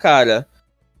latifúndio do cara.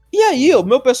 E aí, o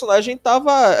meu personagem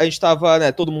a gente tava, né,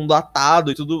 todo mundo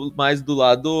atado e tudo mais do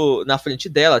lado, na frente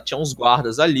dela, tinha uns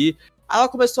guardas ali. Aí ela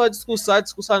começou a discursar,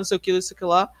 não sei o que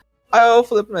lá. Aí eu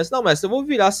falei pro mestre, não, mestre, eu vou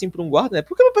virar assim pra um guarda, né,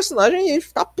 porque meu personagem, ele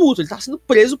tá puto, ele tá sendo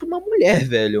preso por uma mulher,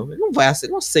 velho. Ele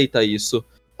não aceita isso.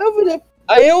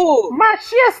 Aí eu...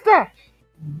 Machista!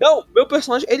 Não, meu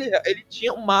personagem, ele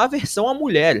tinha uma aversão à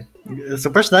mulher.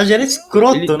 Seu personagem era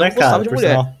escroto, ele né, cara? De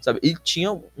mulher, sabe? Ele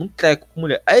tinha um treco com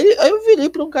mulher. Aí eu virei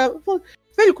pra um cara e falei,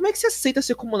 velho, como é que você aceita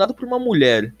ser comandado por uma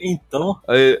mulher? Então...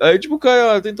 Aí tipo, o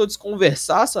cara tentou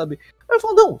desconversar, sabe? Aí eu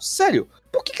falei, não, sério,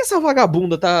 por que essa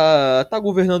vagabunda tá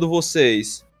governando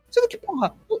vocês? Sendo que,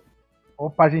 porra...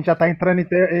 Opa, a gente já tá entrando em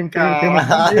termos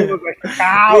Caralho. amigos.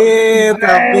 Calma. Eita,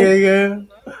 pega.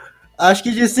 Acho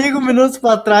que de 5 minutos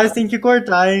pra trás tem que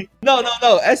cortar, hein? Não,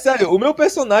 é sério, o meu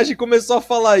personagem começou a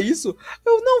falar isso,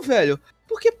 não, velho,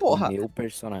 porque, porra, Meu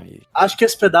personagem. Acho que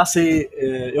esse pedaço aí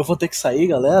eu vou ter que sair,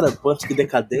 galera, antes que dê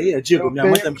cadeia. Digo, minha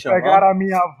mãe tá me chamando. Pegar a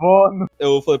minha avó no...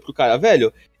 eu falei pro cara,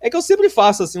 velho, é que eu sempre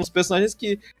faço, assim, uns personagens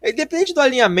que, independente do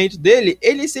alinhamento dele,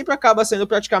 ele sempre acaba sendo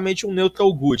praticamente um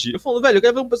neutral good. Eu falo, velho, eu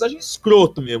quero ver um personagem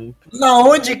escroto mesmo. Na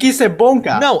onde que isso é bom,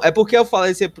 cara? Não, é porque eu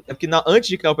falei, é porque antes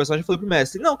de criar o personagem, eu falei pro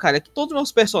mestre, não, cara, é que todos os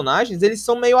meus personagens, eles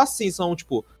são meio assim, são,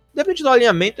 tipo, independente do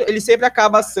alinhamento, ele sempre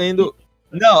acaba sendo...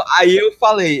 Não, aí eu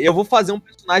falei, eu vou fazer um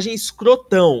personagem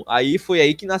escrotão. Aí foi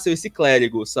aí que nasceu esse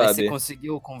clérigo, Mas sabe? você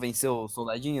conseguiu convencer o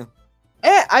soldadinho?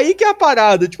 É, aí que é a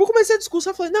parada. Tipo, eu comecei a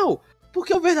discussão e falei, não,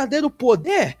 porque o verdadeiro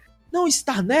poder não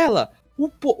está nela.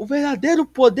 O verdadeiro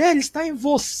poder está em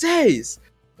vocês.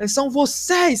 São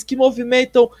vocês que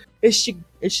movimentam esse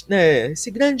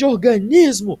grande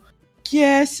organismo que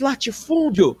é esse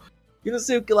latifúndio. E não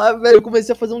sei o que lá, velho. Eu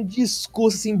comecei a fazer um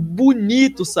discurso assim,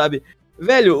 bonito, sabe?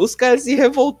 Velho, os caras se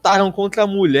revoltaram contra a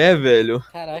mulher, velho.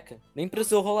 Caraca, nem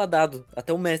precisou rolar dado.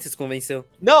 Até o mestre se convenceu.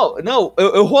 Não,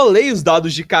 eu rolei os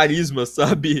dados de carisma,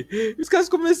 sabe? E os caras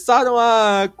começaram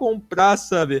a comprar,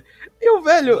 sabe? Eu,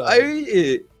 velho,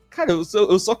 aí... Cara,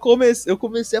 eu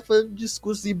comecei a fazer um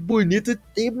discurso assim, bonito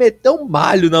e meter um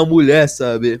malho na mulher,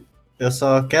 sabe? Eu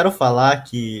só quero falar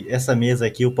que essa mesa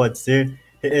aqui, o Pode Ser,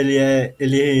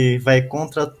 ele vai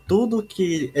contra tudo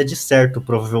que é de certo,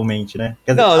 provavelmente, né?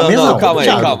 Quer dizer, a mesa Não, calma aí,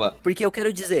 Thiago. calma. Porque eu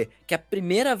quero dizer que a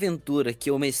primeira aventura que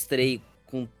eu mestrei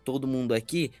com todo mundo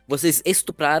aqui, vocês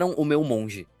estupraram o meu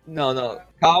monge. Não,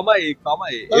 calma aí.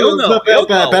 Eu não.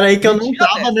 Pera aí que eu não Mentira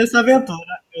tava nessa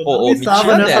aventura. Eu não Ô, estava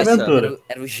mentira nessa dessa. aventura.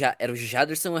 Era o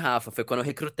Jaderson e o Rafa, foi quando eu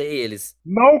recrutei eles.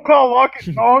 Não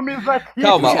coloque nomes aqui.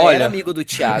 Calma, Eu já olha. era amigo do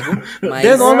Thiago, mas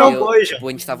Dê nome ao boi, já. tipo,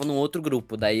 a gente tava num outro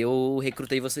grupo, daí eu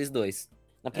recrutei vocês dois.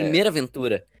 Na primeira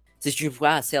aventura, vocês tinham, tipo,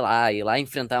 sei lá, ir lá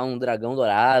enfrentar um dragão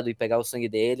dourado e pegar o sangue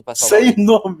dele pra salvar. Sem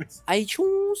nomes. Aí tinha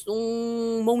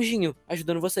um monjinho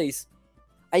ajudando vocês.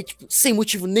 Aí, tipo, sem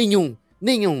motivo nenhum.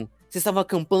 Vocês estavam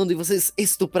acampando e vocês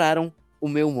estupraram o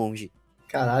meu monge.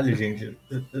 Caralho, gente.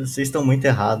 Vocês estão muito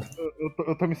errados.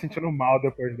 Eu tô me sentindo mal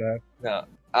depois dessa. Não.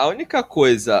 A única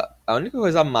coisa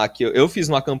má que eu fiz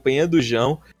uma campanha do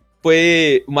João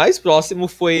foi... O mais próximo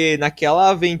foi naquela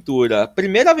aventura.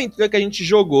 Primeira aventura que a gente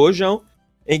jogou, João,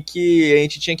 em que a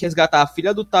gente tinha que resgatar a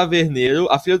filha do taverneiro.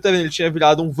 A filha do taverneiro tinha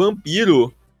virado um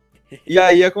vampiro. E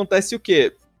aí acontece o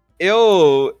quê?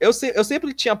 Eu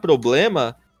sempre tinha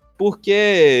problema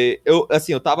porque eu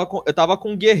tava com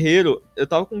um guerreiro. Eu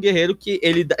tava com um guerreiro que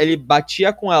ele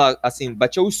batia com ela, assim,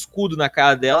 batia o escudo na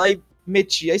cara dela e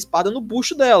metia a espada no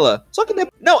bucho dela. Só que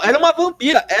não, era uma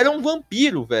vampira, era um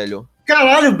vampiro, velho.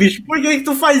 Caralho, bicho, por que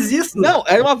tu faz isso? Não,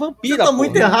 era uma vampira. Você tá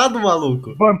muito porra. errado,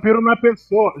 maluco. Vampiro não é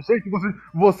pessoa. Gente,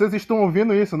 vocês estão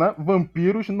ouvindo isso, né?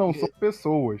 Vampiros não são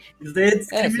pessoas. Isso daí é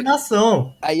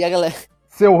discriminação. Aí a galera...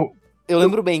 Eu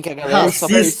lembro bem que a galera só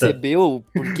Racista. percebeu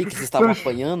por que vocês estavam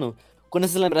apanhando quando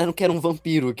vocês lembraram que era um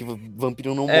vampiro, que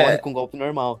vampiro não morre com golpe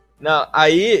normal. Não,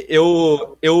 aí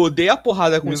eu dei a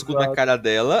porrada com o escudo na cara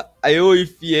dela, aí eu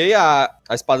enfiei a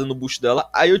espada no bucho dela,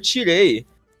 aí eu tirei.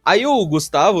 Aí o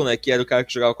Gustavo, né, que era o cara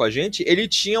que jogava com a gente, ele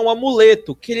tinha um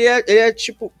amuleto, que ele é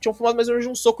tipo, tinha um formato mais ou menos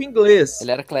de um soco inglês.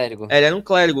 Ele era clérigo. Ele era um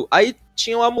clérigo. Aí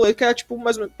tinha um amuleto que era tipo,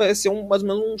 parecia mais ou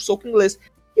menos um soco inglês.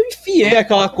 Eu enfiei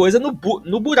aquela coisa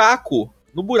no buraco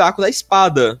da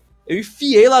espada. Eu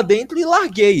enfiei lá dentro e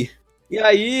larguei. E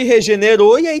aí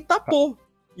regenerou e aí tapou.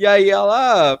 E aí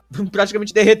ela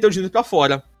praticamente derreteu de dentro pra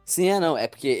fora. Sim, não, é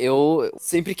porque eu,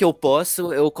 sempre que eu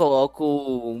posso, eu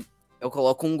coloco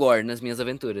um gore nas minhas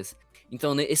aventuras.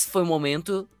 Então, esse foi o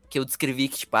momento que eu descrevi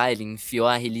que, tipo, ele enfiou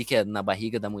a relíquia na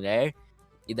barriga da mulher,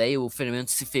 e daí o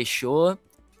fermento se fechou,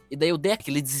 e daí eu dei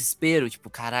aquele desespero, tipo,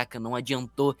 caraca, não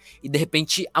adiantou, e de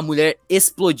repente a mulher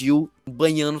explodiu,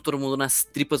 banhando todo mundo nas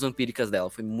tripas vampíricas dela.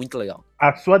 Foi muito legal.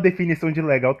 A sua definição de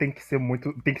legal tem que ser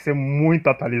muito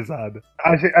atualizada.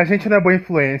 A gente não é boa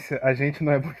influência.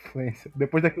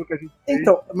 Depois daquilo que a gente fez.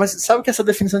 Então, mas sabe que essa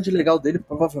definição de legal dele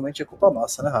provavelmente é culpa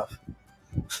nossa, né, Rafa?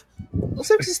 Não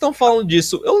sei porque vocês estão falando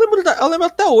disso. Eu lembro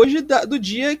até hoje do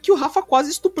dia que o Rafa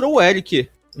quase estuprou o Eric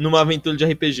numa aventura de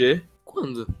RPG.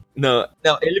 Quando? Não,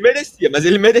 ele merecia, mas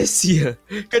ele merecia.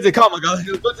 Quer dizer, calma, galera,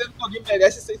 eu tô dizendo que alguém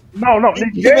merece ser... Não,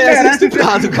 Ninguém merece ser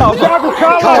estuprado, calma. Thiago,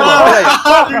 Calma,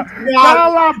 velho.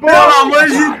 Cala a boca! Pelo amor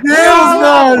de Deus,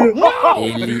 velho!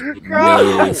 Ele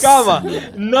merece. Calma,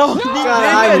 não, ninguém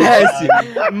Caralho. merece.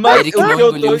 Mas Eric o não que eu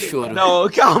engoliu tô... o choro. Não,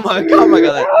 calma,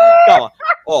 galera. Calma.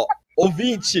 Ó,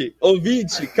 Ouvinte,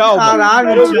 calma.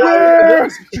 Caralho,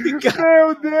 Thiago.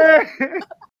 Meu Deus!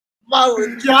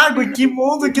 Mano, Thiago, que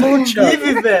mundo que não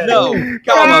tive, velho. Não,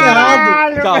 calma,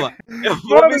 Caralho, velho. Calma. Eu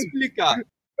vou me explicar.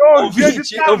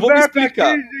 Ouvinte, eu vou me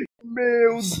explicar.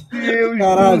 Meu Deus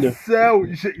Caralho. do céu!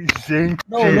 Gente,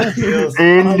 Não, meu Deus.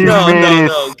 ele Não,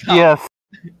 merecia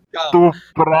calma.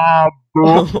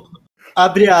 estuprado.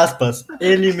 Abre aspas.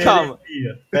 Ele Calma.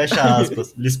 merecia. Fecha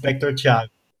aspas. Lispector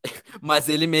Thiago. Mas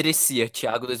ele merecia,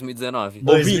 Thiago 2019.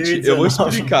 Ouvinte, eu vou 2019.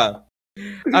 explicar.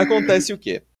 Acontece o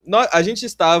quê? A gente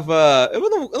estava... Eu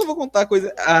não vou contar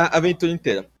a aventura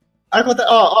inteira.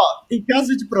 Em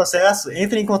caso de processo,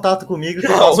 entre em contato comigo que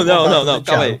eu Não, passo o não, contato não, do calma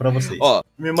Thiago aí. pra vocês. Ó,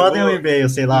 Me mandem eu um vou- e-mail,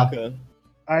 sei lá.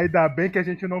 Ainda bem que a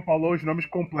gente não falou os nomes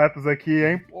completos aqui,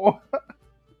 hein? Porra.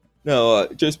 Não, ó,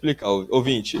 deixa eu explicar,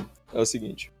 ouvinte. É o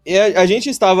seguinte. A gente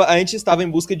estava em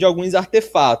busca de alguns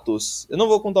artefatos. Eu não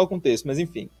vou contar o contexto, mas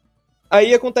enfim.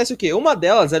 Aí acontece o quê? Uma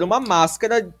delas era uma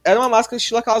máscara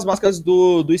estilo aquelas máscaras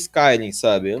do Skyrim,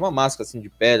 sabe? Era uma máscara assim de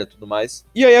pedra e tudo mais.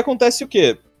 E aí acontece o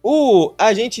quê?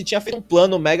 A gente tinha feito um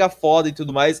plano mega foda e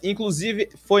tudo mais. Inclusive,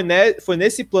 foi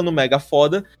nesse plano mega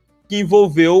foda que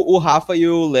envolveu o Rafa e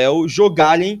o Léo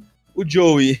jogarem o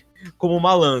Joey como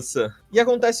uma lança. E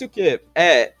acontece o quê?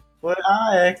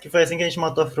 Que foi assim que a gente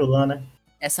matou a Frulan, né?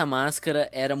 Essa máscara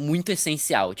era muito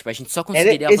essencial. Tipo, a gente só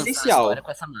conseguiria avançar essencial. a história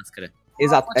com essa máscara.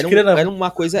 Exato, pode crer, era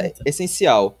uma coisa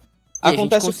essencial. E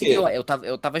Acontece a o gente quê? conseguiu.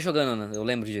 Eu tava jogando, né? Eu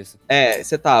lembro disso.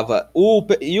 Você tava.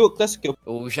 Acontece o quê?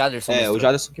 O Jaderson. O mostrou.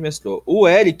 Jaderson que mestrou. O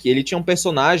Eric, ele tinha um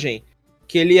personagem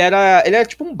que ele era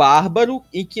tipo um bárbaro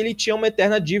e que ele tinha uma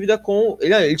eterna dívida com...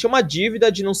 Ele tinha uma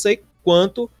dívida de não sei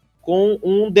quanto com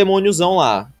um demôniozão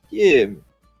lá. Que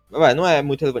não é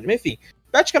muito relevante, mas enfim.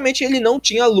 Praticamente ele não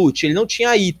tinha loot, ele não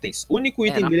tinha itens. O único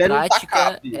item dele era um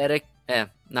tacape.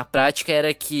 Na prática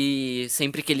era que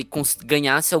sempre que ele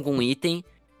ganhasse algum item,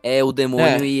 o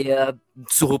demônio ia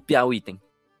surrupiar o item.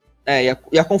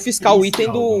 Ia confiscar o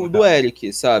item do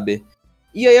Eric, sabe?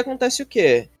 E aí acontece o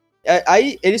quê?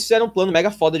 Aí eles fizeram um plano mega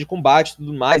foda de combate e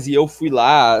tudo mais, e eu fui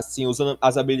lá, assim, usando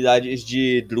as habilidades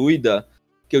de druida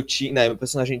que eu tinha, né, meu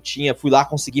personagem tinha, fui lá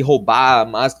conseguir roubar a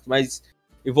máscara, mas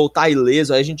e voltar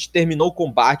ileso. Aí a gente terminou o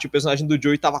combate, o personagem do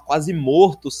Joey tava quase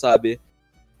morto, sabe?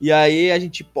 E aí a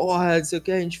gente, porra, não sei o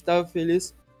que, a gente tava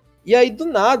feliz. E aí, do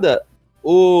nada,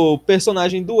 o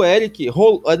personagem do Eric,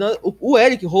 o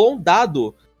Eric rolou um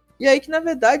dado. E aí que, na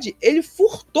verdade, ele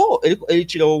furtou, ele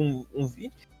tirou um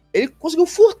 20, ele conseguiu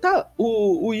furtar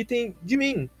o item de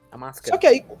mim. A máscara. Só que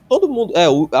aí, todo mundo,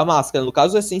 a máscara, no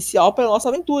caso, é essencial pra nossa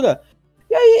aventura.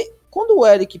 E aí, quando o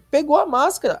Eric pegou a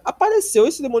máscara, apareceu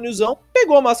esse demôniozão,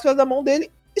 pegou a máscara da mão dele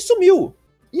e sumiu.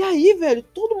 E aí, velho,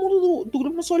 todo mundo do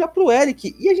grupo começou a olhar pro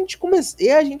Eric. E a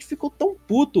gente ficou tão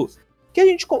puto que a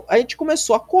gente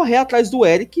começou a correr atrás do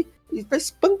Eric pra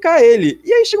espancar ele.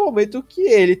 E aí chegou o momento que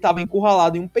ele tava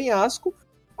encurralado em um penhasco.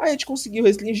 Aí a gente conseguiu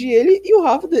restringir ele e o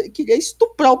Rafa queria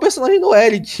estuprar o personagem do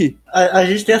Eric. A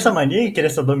gente tem essa mania de querer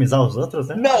sodomizar os outros,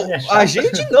 né? Não, a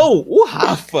gente não, o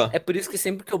Rafa. É por isso que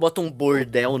sempre que eu boto um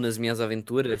bordel nas minhas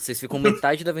aventuras, vocês ficam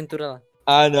metade da aventura lá.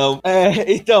 Ah, não.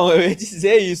 Então, eu ia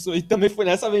dizer isso. E também foi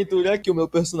nessa aventura que o meu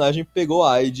personagem pegou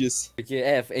AIDS. Porque,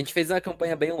 a gente fez uma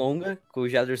campanha bem longa, com o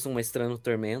Jaderson mestrando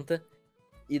Tormenta.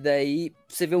 E daí,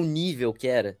 você vê o nível que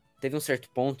era. Teve um certo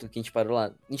ponto que a gente parou lá.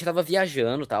 A gente tava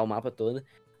viajando, tá, o mapa todo.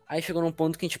 Aí chegou num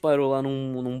ponto que a gente parou lá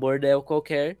num bordel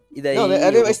qualquer. E daí. Não,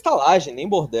 era uma estalagem, nem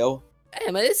bordel.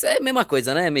 Mas isso é a mesma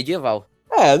coisa, né? É medieval.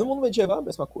 No mundo medieval é a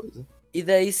mesma coisa. E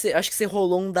daí, acho que você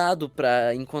rolou um dado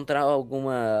pra encontrar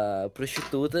alguma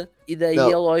prostituta. E daí,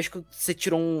 Não. é lógico que você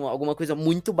tirou alguma coisa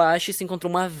muito baixa e você encontrou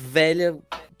uma velha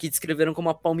que descreveram como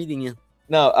uma palmeirinha.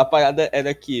 Não, a parada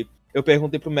era que eu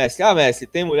perguntei pro mestre, mestre,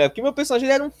 tem mulher? Porque meu personagem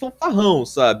ele era um fanfarrão,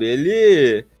 sabe?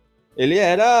 Ele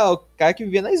era o cara que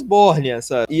vivia na Esbórnia,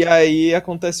 sabe? E aí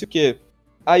acontece o quê?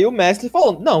 Aí o mestre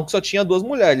falou, não, que só tinha 2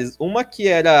 mulheres. Uma que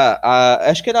era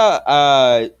acho que era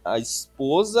a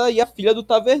esposa e a filha do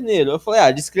taverneiro. Eu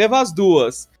falei, descreva as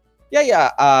duas. E aí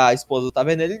a esposa do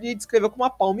taverneiro ele descreveu como uma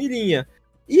palmeirinha.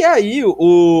 E aí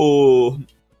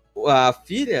a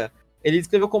filha, ele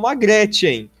descreveu como a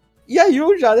Gretchen. E aí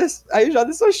o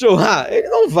Jaderson achou, ele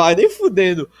não vai nem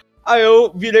fudendo. Aí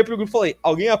eu virei pro grupo e falei,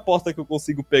 alguém aposta que eu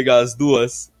consigo pegar as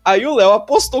duas? Aí o Léo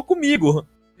apostou comigo.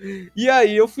 E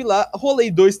aí eu fui lá, rolei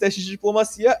 2 testes de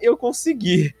diplomacia e eu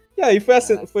consegui. E aí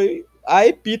foi a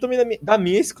epítome da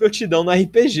minha escrotidão no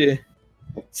RPG.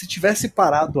 Se tivesse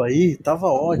parado aí, tava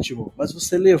ótimo. Mas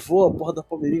você levou a porra da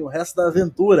Palmeirinha o resto da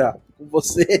aventura com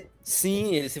você.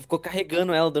 Sim, você ficou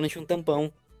carregando ela durante um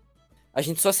tampão. A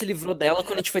gente só se livrou dela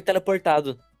quando a gente foi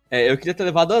teleportado. Eu queria ter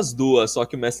levado as duas, só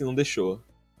que o mestre não deixou.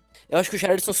 Eu acho que o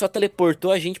Jaderson só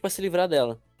teleportou a gente pra se livrar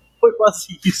dela. Foi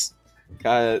quase isso.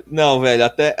 Cara, não, velho,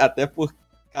 até por.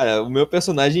 Cara, o meu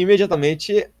personagem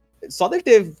imediatamente. Só dele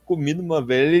ter comido uma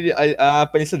velha, a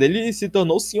aparência dele se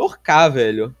tornou o Sr. K,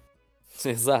 velho.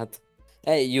 Exato.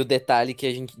 E o detalhe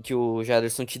que o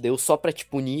Jaderson te deu só pra te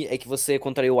punir é que você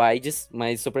contraiu AIDS,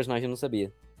 mas seu personagem não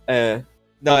sabia. É.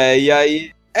 Não, e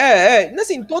aí.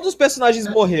 Assim, todos os personagens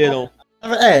morreram.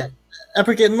 É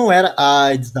porque não era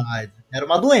AIDS da AIDS, era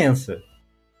uma doença.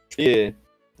 E,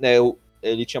 né,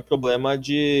 ele tinha problema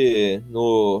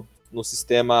no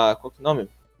sistema. Qual que é o nome?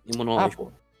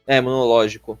 Imunológico.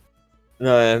 Imunológico.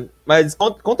 Não, mas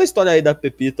conta a história aí da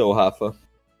Pepita, ô Rafa.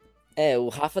 O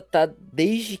Rafa tá,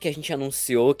 desde que a gente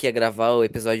anunciou que ia gravar o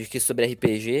episódio aqui sobre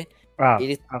RPG,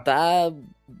 ele tá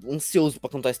ansioso pra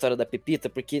contar a história da Pepita,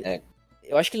 porque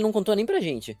eu acho que ele não contou nem pra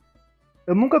gente.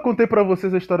 Eu nunca contei pra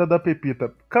vocês a história da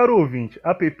Pepita. Caro ouvinte,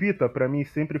 a Pepita pra mim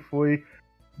sempre foi...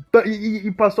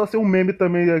 E passou a ser um meme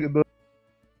também do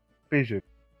RPG.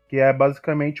 Que é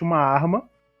basicamente uma arma,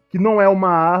 que não é uma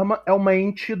arma, é uma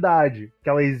entidade. Que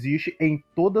ela existe em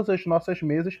todas as nossas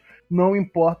mesas, não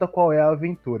importa qual é a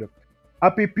aventura.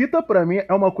 A Pepita pra mim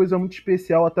é uma coisa muito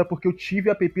especial, até porque eu tive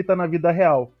a Pepita na vida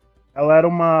real. Ela era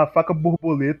uma faca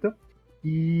borboleta.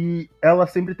 E ela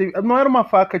sempre teve... Não era uma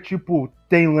faca tipo,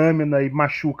 tem lâmina e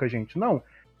machuca a gente, não.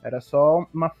 Era só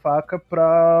uma faca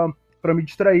pra me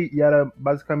distrair. E era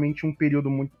basicamente um período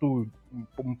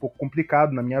um pouco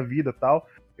complicado na minha vida e tal.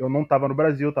 Eu não tava no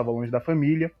Brasil, eu tava longe da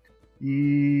família.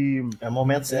 E...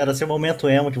 Era seu momento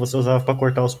emo que você usava pra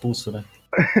cortar os pulsos, né?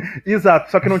 Exato,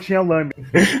 só que não tinha lâmina.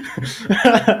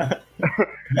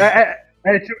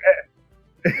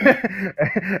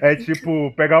 É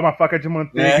tipo pegar uma faca de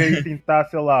manteiga e tentar,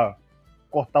 sei lá,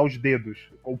 cortar os dedos.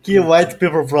 Que white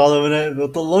people problem, né? Eu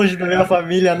tô longe da minha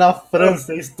família na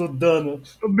França estudando.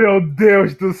 Meu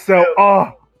Deus do céu!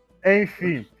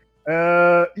 Enfim.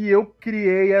 E eu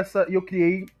criei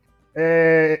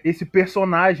esse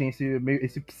personagem,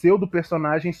 esse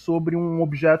pseudo-personagem sobre um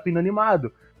objeto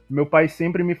inanimado. Meu pai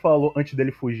sempre me falou, antes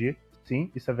dele fugir, sim,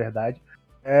 isso é verdade,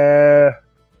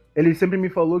 ele sempre me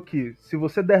falou que se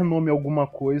você der nome a alguma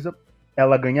coisa,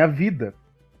 ela ganha vida.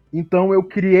 Então eu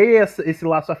criei esse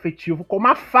laço afetivo com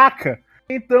uma faca.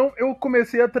 Então eu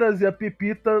comecei a trazer a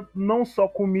Pepita não só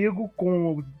comigo,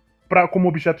 como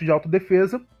objeto de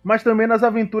autodefesa, mas também nas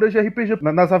aventuras de RPG.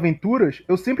 Nas aventuras,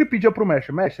 eu sempre pedia pro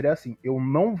mestre, é assim, eu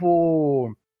não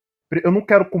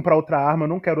quero comprar outra arma, eu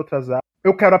não quero outras armas,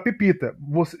 eu quero a Pepita.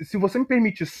 Se você me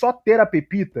permitir só ter a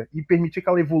Pepita e permitir que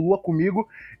ela evolua comigo,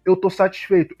 eu tô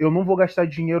satisfeito. Eu não vou gastar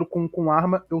dinheiro com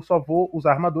arma, eu só vou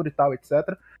usar armadura e tal,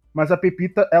 etc. Mas a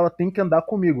Pepita, ela tem que andar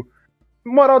comigo.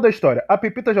 Moral da história, a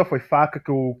Pepita já foi faca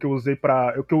que eu usei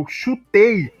que eu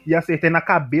chutei e acertei na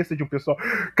cabeça de um pessoal.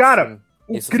 Cara,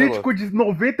 sim, o crítico de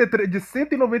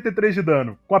 193 de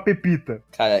dano com a Pepita.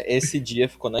 Cara, esse dia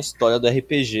ficou na história do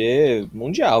RPG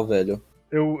mundial, velho.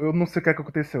 Eu não sei o que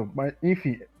aconteceu, mas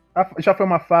enfim, já foi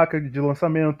uma faca de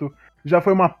lançamento, já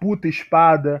foi uma puta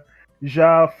espada,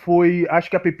 já foi, acho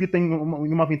que a Pepita em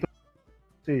uma aventura,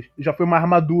 já foi uma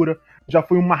armadura, já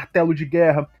foi um martelo de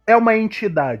guerra, é uma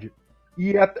entidade.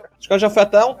 Acho que ela já foi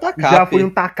até um tacap. Já foi um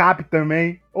tacap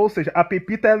também, ou seja, a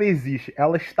Pepita ela existe,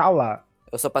 ela está lá.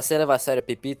 Eu só passei a levar a sério a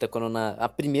Pepita quando a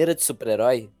primeira de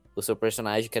super-herói, o seu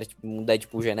personagem, que era tipo um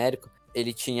Deadpool genérico,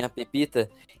 ele tinha a Pepita,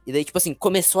 e daí, tipo assim,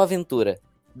 começou a aventura.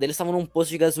 Daí eles estavam num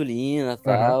posto de gasolina e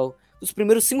tal. Os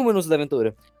primeiros 5 minutos da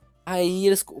aventura. Aí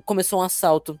começou um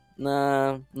assalto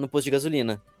no posto de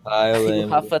gasolina. Eu lembro. O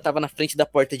Rafa tava na frente da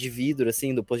porta de vidro,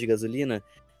 assim, do posto de gasolina.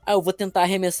 Eu vou tentar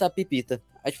arremessar a Pepita.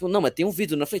 Aí, tipo, não, mas tem um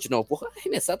vidro na frente. Não, eu vou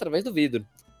arremessar através do vidro.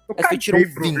 Aí foi tirou um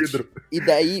 20. Vidro. E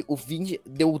daí o 20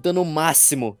 deu o dano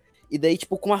máximo. E daí,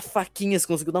 tipo, com uma faquinha você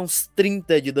conseguiu dar uns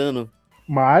 30 de dano.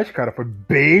 Mais, cara, foi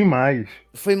bem mais.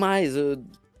 Foi mais. Eu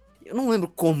não lembro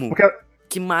como. Porque...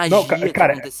 Que magia que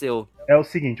aconteceu. É o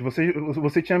seguinte,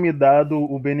 você tinha me dado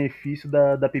o benefício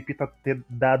da Pepita ter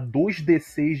dado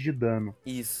 2d6 de dano.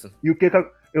 Isso. E o que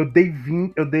eu dei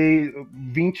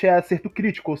 20 é acerto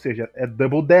crítico, ou seja, é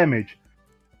double damage.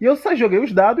 E eu só joguei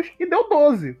os dados e deu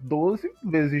 12. 12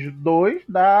 vezes 2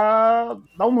 dá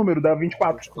um número, dá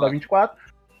 24. Dá 24.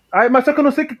 Aí, mas só que eu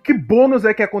não sei que bônus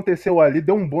é que aconteceu ali.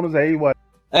 Deu um bônus aí.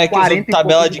 Que usou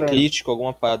tabela de crítico,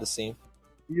 alguma parada assim.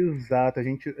 Exato, a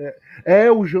gente...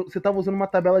 o jogo, você tava usando uma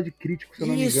tabela de crítico, se eu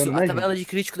não me engano, né, a tabela de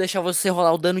crítico deixava você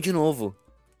rolar o dano de novo.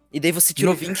 E daí você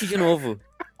tirou 20 de novo.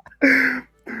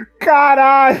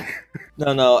 Caralho!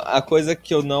 Não, a coisa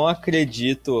que eu não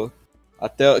acredito...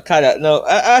 Cara, não,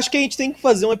 acho que a gente tem que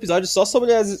fazer um episódio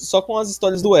só com as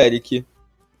histórias do Eric.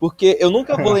 Porque eu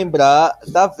nunca vou lembrar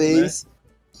da vez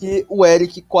que o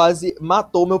Eric quase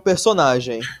matou meu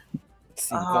personagem.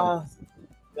 Sim, Ah,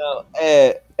 Não,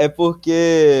 é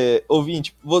porque,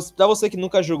 ouvinte, pra você que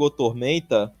nunca jogou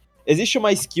Tormenta, existe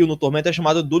uma skill no Tormenta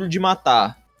chamada Duro de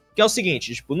Matar. Que é o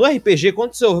seguinte, tipo, no RPG,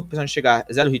 quando o seu personagem chegar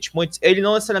a 0 hit points, ele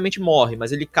não necessariamente morre,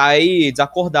 mas ele cai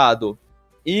desacordado.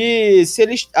 E se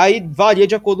ele. Aí varia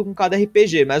de acordo com cada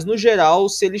RPG, mas no geral,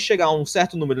 se ele chegar a um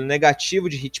certo número negativo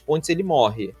de hit points, ele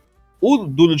morre. O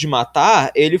Duro de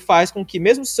Matar, ele faz com que,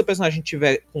 mesmo se seu personagem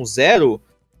tiver com 0,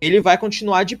 ele vai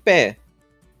continuar de pé.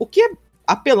 O que é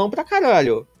apelão pra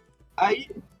caralho. Aí.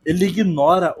 ele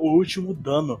ignora o último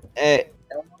dano.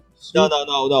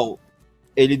 Não.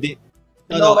 Ele.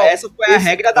 Não, essa foi a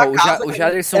regra da casa. O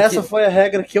Jaderson Essa foi a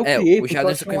regra que eu criei. o porque eu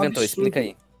Jaderson achei que um inventou, absurdo. explica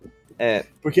aí.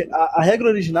 Porque a regra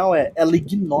original ela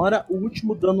ignora o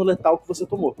último dano letal que você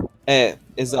tomou.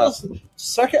 Exato. Nossa,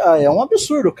 só que é um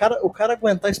absurdo. O cara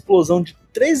aguentar a explosão de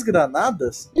 3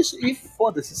 granadas e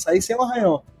foda-se, sair sem um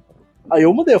arranhão. Aí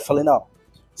eu mudei, eu falei, não,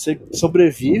 você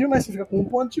sobrevive, mas você fica com 1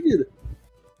 ponto de vida.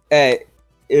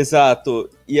 Exato.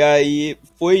 E aí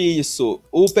foi isso.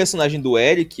 O personagem do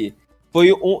Eric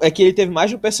é que ele teve mais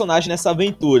de um personagem nessa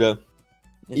aventura.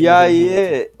 E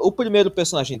aí, o primeiro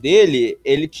personagem dele,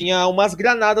 ele tinha umas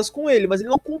granadas com ele, mas ele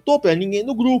não contou pra ninguém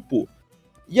no grupo.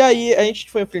 E aí, a gente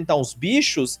foi enfrentar uns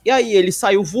bichos, e aí ele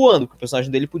saiu voando, porque o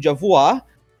personagem dele podia voar.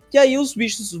 E aí os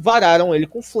bichos vararam ele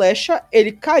com flecha,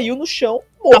 ele caiu no chão,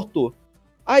 morto.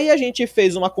 Aí a gente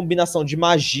fez uma combinação de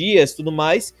magias e tudo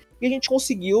mais, e a gente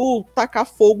conseguiu tacar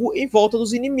fogo em volta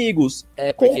dos inimigos,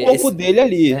 com o corpo dele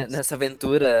ali. Nessa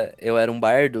aventura, eu era um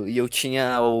bardo e eu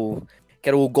tinha que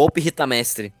era o golpe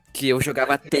Ritamestre, que eu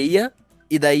jogava teia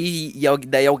e daí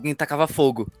alguém tacava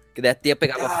fogo. Que daí a teia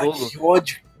pegava fogo. Que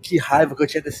ódio, que raiva que eu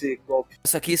tinha desse golpe.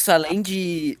 Só que isso, além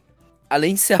de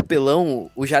ser apelão,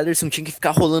 o Jaderson tinha que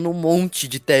ficar rolando um monte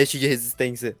de teste de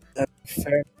resistência.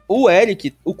 O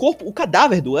Eric, o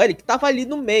cadáver do Eric tava ali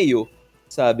no meio,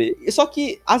 sabe? Só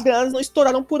que as granadas não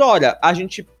estouraram por hora. A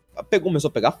gente começou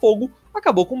a pegar fogo,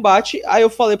 acabou o combate, aí eu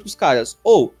falei pros caras,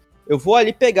 eu vou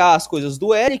ali pegar as coisas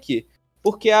do Eric,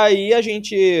 porque aí a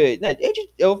gente, né,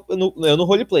 eu no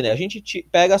roleplay, né, a gente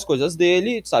pega as coisas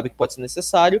dele, sabe que pode ser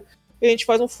necessário, e a gente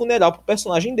faz um funeral pro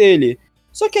personagem dele.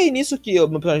 Só que aí nisso que o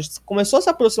meu personagem começou a se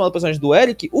aproximar do personagem do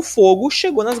Eric, o fogo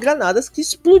chegou nas granadas que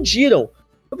explodiram.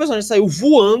 O personagem saiu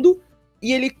voando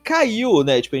e ele caiu,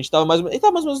 né, tipo, ele tava mais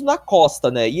ou menos na costa,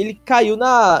 né, e ele caiu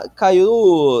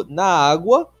na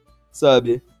água,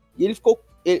 sabe, e ele ficou,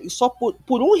 só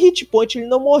por um hit point ele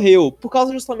não morreu, por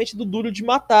causa justamente do Duro de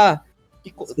Matar.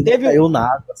 Caiu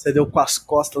na água, você deu com as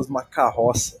costas numa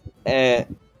carroça.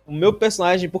 O meu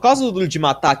personagem, por causa do Duro de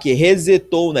Matar, que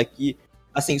resetou, né, que,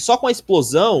 assim, só com a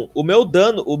explosão, o meu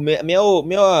dano,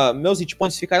 meus hit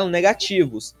points ficaram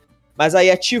negativos. Mas aí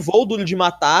ativou o Duro de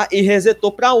Matar e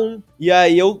resetou pra 1. E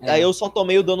aí eu só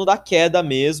tomei o dano da queda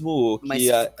mesmo. Mas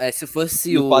se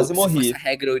fosse quase morri. Se fosse a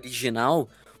regra original,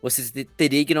 você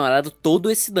teria ignorado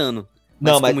todo esse dano.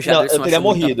 Mas como eu Jaderson teria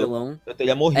achou muito morrido. apelão- Eu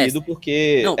teria morrido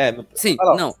porque... Se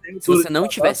você não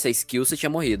tivesse a skill, você tinha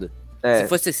morrido. Se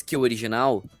fosse a skill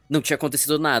original, não tinha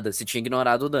acontecido nada, você tinha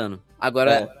ignorado o dano.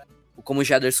 Agora, como o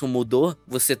Jaderson mudou,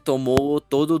 você tomou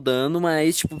todo o dano,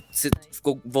 mas tipo, você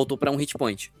voltou pra um hit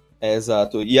point.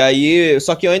 Exato. E aí,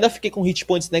 só que eu ainda fiquei com hit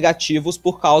points negativos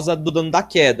por causa do dano da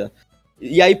queda.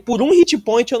 E aí, por um hit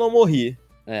point, eu não morri.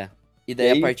 E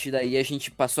daí, a partir daí, a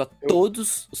gente passou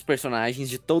todos os personagens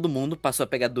de todo mundo, passou a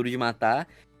pegar Duro de Matar.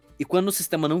 E quando o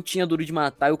sistema não tinha Duro de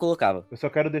Matar, eu colocava. Eu só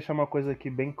quero deixar uma coisa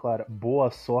aqui bem clara. Boa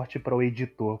sorte para o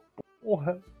editor.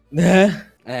 Porra.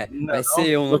 Vai ser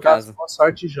eu no caso. Boa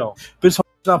sorte, João.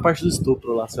 Principalmente na parte do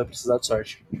estupro lá, você vai precisar de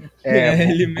sorte.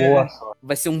 Boa sorte.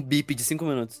 Vai ser um bip de 5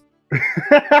 minutos.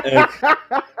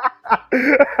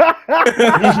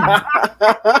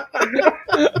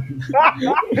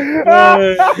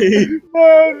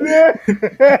 Meu Deus!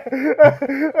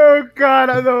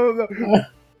 Cara, não.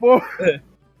 Porra.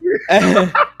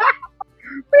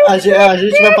 A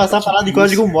gente vai passar a parada em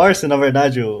código Morse, na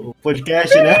verdade, o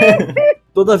podcast, né?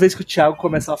 Toda vez que o Thiago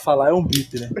começar a falar é um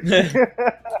beat, né?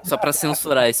 Só pra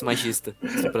censurar esse magista,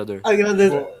 estuprador.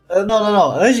 Agradeço.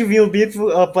 Não. Antes de vir o bip,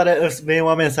 vem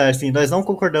uma mensagem assim: nós não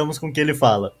concordamos com o que ele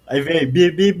fala. Aí vem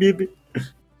bip, bip.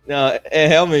 Não,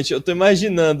 realmente, eu tô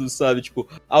imaginando, sabe, tipo,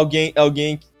 alguém,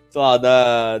 sei lá,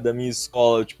 da minha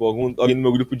escola, tipo, alguém no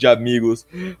meu grupo de amigos,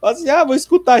 fala assim, vou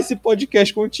escutar esse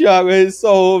podcast com o Thiago, aí ele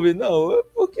só ouve. Não,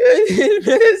 porque ele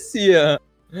merecia.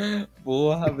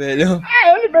 Porra, velho.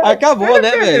 Acabou,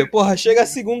 né, velho? Porra, chega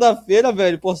segunda-feira,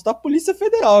 velho, pô, você tá a Polícia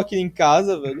Federal aqui em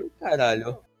casa, velho,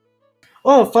 caralho.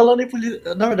 Ô, falando em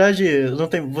polícia, na verdade, não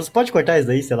tem. Você pode cortar isso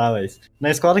daí, sei lá, mas. Na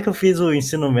escola que eu fiz o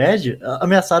ensino médio,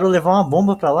 ameaçaram levar uma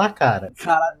bomba pra lá, cara.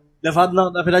 Cara,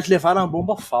 na verdade, levaram uma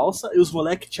bomba falsa e os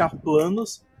moleques tinham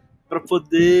planos pra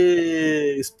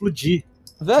poder explodir.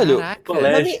 Velho, Caraca.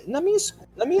 Colégio. na minha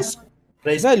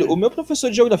Pra isso. velho, o meu professor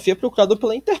de geografia é procurado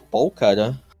pela Interpol,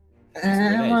 cara.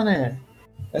 É, mané.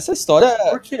 Essa história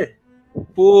Por quê?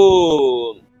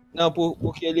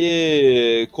 porque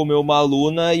ele comeu uma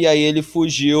aluna e aí ele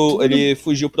fugiu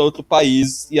pra outro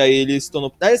país e aí ele se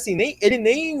tornou, assim, ele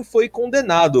nem foi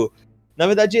condenado. Na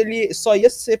verdade, ele só ia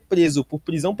ser preso por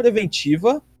prisão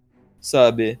preventiva,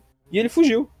 sabe? E ele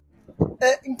fugiu.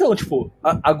 Então, tipo,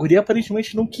 a guria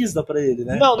aparentemente não quis dar pra ele,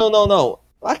 né? Não.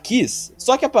 Ela quis.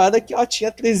 Só que a parada é que ela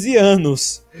tinha 13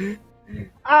 anos.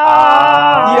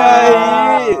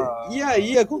 E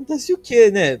aí acontece o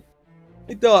quê, né?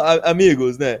 Então,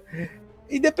 amigos, né?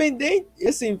 Independente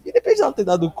dela ter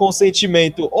dado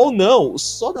consentimento ou não,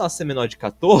 só dela ser menor de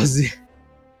 14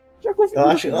 já configura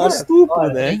um estupro,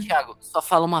 né? Ei, Thiago, só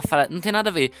fala uma frase. Não tem nada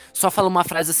a ver. Só fala uma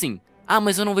frase assim. Ah,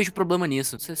 mas eu não vejo problema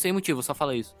nisso. Sem motivo, só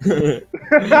fala isso.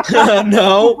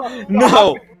 Não.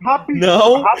 Rápido.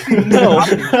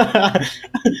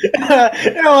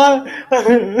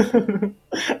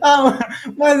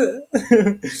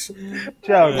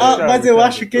 Thiago, Mas eu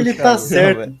acho que ele tá Thiago,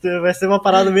 certo. Vai ser uma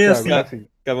parada meio assim. Thiago, assim.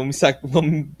 Cara, vamos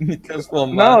me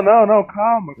transformar. Não,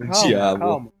 calma.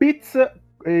 Diabo. Pizza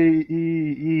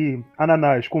e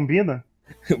ananás, combina?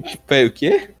 Peraí, o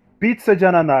quê? Pizza de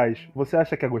ananás, você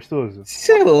acha que é gostoso?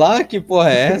 Sei lá que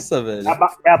porra é essa, velho.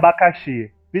 É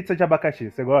abacaxi. Pizza de abacaxi,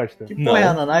 você gosta? Que porra é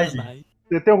ananás, gente?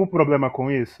 Você tem algum problema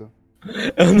com isso?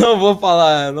 Eu não vou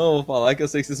falar que eu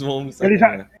sei que vocês vão me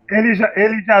sacanear.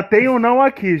 Ele já tem um não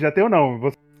aqui, já tem um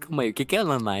não. Calma aí, o que é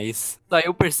ananás? Só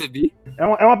eu percebi. É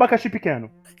um abacaxi pequeno.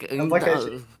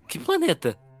 Abacaxi. Que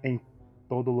planeta?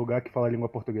 Todo lugar que fala língua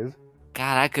portuguesa.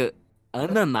 Caraca,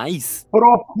 ananás?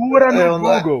 Procura no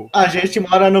Google. A gente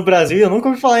mora no Brasil e eu nunca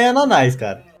ouvi falar em ananás,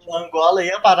 cara. Na Angola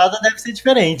aí a parada deve ser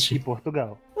diferente. De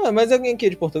Portugal. Ah, mas alguém aqui é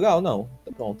de Portugal? Não.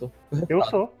 Tá pronto. Eu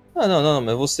sou. Não,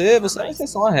 mas você é uma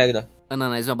exceção à regra.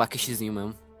 Ananás é um abacaxizinho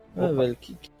mesmo. Ah, velho,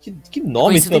 que nome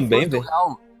Conhecido em também, velho.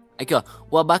 Portugal. Aqui, ó.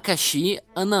 O abacaxi,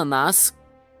 ananás,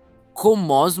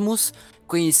 comosmos,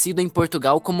 conhecido em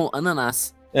Portugal como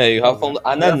ananás. É, e o Rafa falando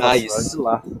ananás.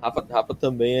 Lá. Rafa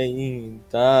também aí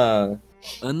tá...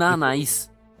 Ananás.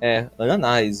 É,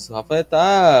 ananás. O Rafa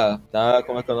tá...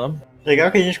 Como é que é o nome? Legal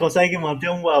que a gente consegue manter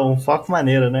um foco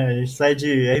maneiro, né? A gente sai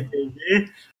de RPG,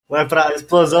 vai pra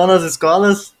explosão nas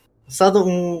escolas,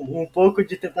 um pouco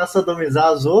de tentar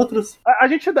sodomizar os outros. A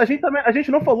gente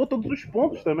não falou todos os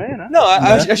pontos também, né? Não,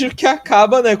 acho que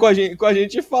acaba, né, com a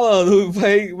gente falando.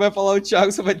 Vai falar o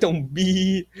Thiago, você vai ter um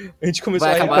bi. A gente começou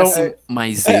Vai a acabar assim,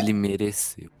 mas ele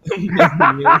mereceu.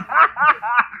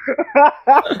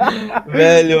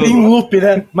 Velho. Tem um loop,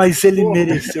 né? Mas ele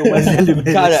mereceu.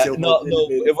 Cara, não,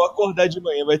 eu vou acordar de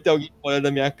manhã, vai ter alguém fora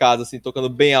da minha casa, assim, tocando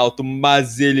bem alto,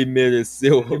 mas ele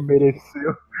mereceu. Ele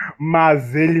mereceu.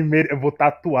 Mas ele mereceu. Eu vou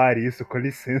tatuar isso, com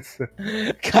licença.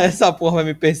 Cara, essa porra vai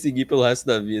me perseguir pelo resto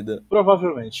da vida.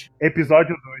 Provavelmente.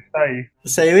 Episódio 2, tá aí.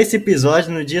 Saiu esse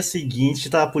episódio, no dia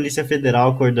seguinte tá a Polícia Federal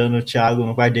acordando o Thiago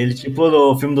no quarto dele, tipo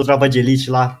no filme do Tropa de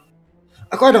Elite lá.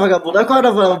 Acorda,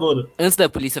 vagabundo! Antes da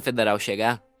Polícia Federal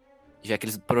chegar, já que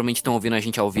eles provavelmente estão ouvindo a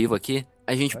gente ao vivo aqui,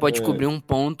 a gente pode cobrir um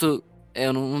ponto.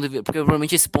 Eu não devia, porque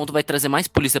provavelmente esse ponto vai trazer mais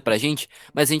polícia pra gente,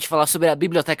 mas a gente falar sobre a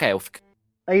Biblioteca Élfica.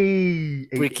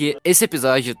 Porque esse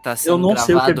episódio tá sendo Eu não gravado...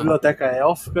 sei o que é biblioteca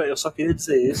élfica, eu só queria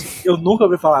dizer isso. Eu nunca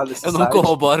ouvi falar desse Eu não site.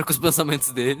 corroboro com os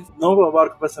pensamentos deles. Não corroboro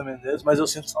com o pensamento deles, mas eu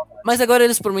sinto saudade. Mas agora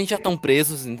eles provavelmente já estão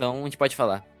presos, então a gente pode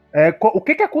falar. O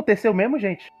que aconteceu mesmo,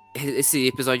 gente? Esse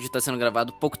episódio tá sendo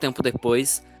gravado pouco tempo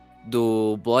depois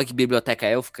do blog Biblioteca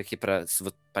Élfica, que pra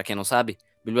quem não sabe,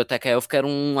 Biblioteca Élfica era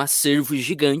um acervo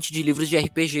gigante de livros de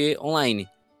RPG online.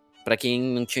 Pra quem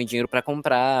não tinha dinheiro pra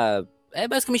comprar, é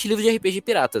basicamente livros de RPG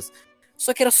piratas.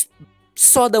 Só que era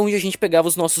só da onde a gente pegava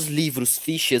os nossos livros,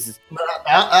 fichas.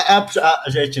 A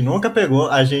gente nunca pegou,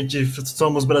 a gente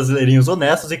somos brasileirinhos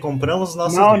honestos e compramos os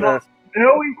nossos livros.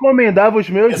 Eu encomendava os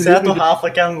meus Exceto livros. o Rafa,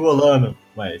 que é angolano,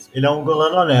 mas ele é um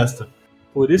angolano honesto.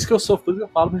 Por isso que eu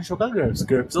falo pra gente jogar GURPS.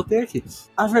 GURPS eu tenho aqui.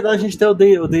 A verdade, a gente tem o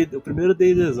primeiro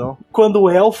D&Dzão. Quando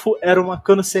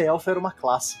ser elfo era uma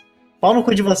classe. Pau no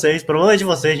cu de vocês, problema é de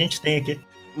vocês, a gente tem aqui.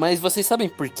 Mas vocês sabem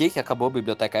por que acabou a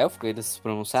Biblioteca Élfica? Eles se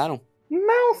pronunciaram?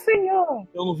 Não, senhor.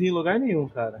 Eu não vi em lugar nenhum,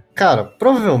 cara. Cara,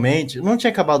 provavelmente não tinha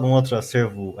acabado um outro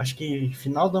acervo, acho que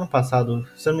final do ano passado.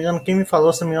 Se eu não me engano, quem me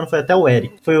falou, se eu não me engano, foi até o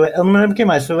Eric. Eu não me lembro quem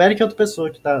mais, foi o Eric e outra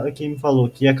pessoa que me falou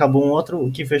que acabou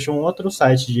que fechou um outro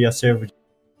site de acervo.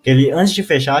 Ele, antes de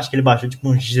fechar, acho que ele baixou tipo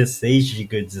uns 16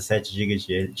 GB, 17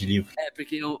 GB de livro.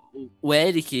 Porque o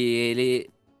Eric, ele...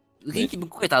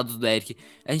 Coitado do Eric.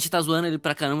 A gente tá zoando ele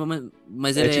pra caramba,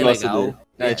 mas ele é legal. Dele.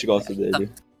 A gente gosta dele. A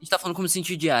gente tá falando como se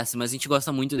sentir odiasse, mas a gente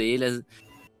gosta muito dele.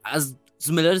 Os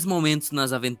melhores momentos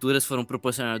nas aventuras foram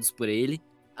proporcionados por ele.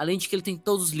 Além de que ele tem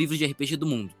todos os livros de RPG do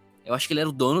mundo. Eu acho que ele era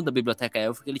o dono da biblioteca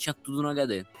élfica, ele tinha tudo no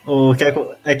HD. O que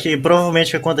é que provavelmente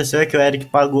o que aconteceu é que o Eric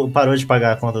parou de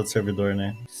pagar a conta do servidor,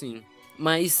 né? Sim.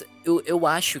 Mas eu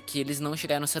acho que eles não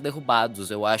chegaram a ser derrubados.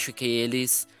 Eu acho que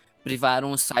eles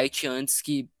privaram o site antes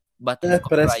que batesse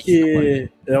parece que...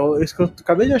 isso que eu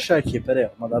acabei de achar aqui. Pera aí,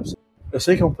 vou mandar pra você. Eu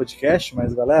sei que é um podcast,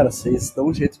 mas galera, vocês dão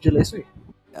um jeito de ler isso aí.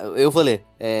 Eu vou ler.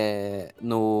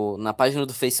 Na página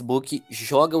do Facebook,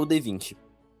 joga o D20.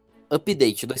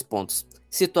 Update, 2 pontos.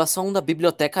 Situação da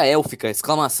biblioteca élfica,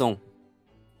 exclamação.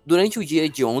 Durante o dia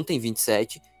de ontem,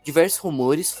 27, diversos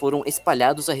rumores foram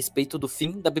espalhados a respeito do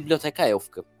fim da biblioteca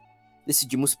élfica.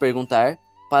 Decidimos perguntar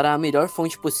para a melhor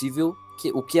fonte possível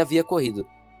o que havia ocorrido.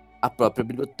 A própria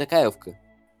biblioteca élfica.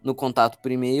 No contato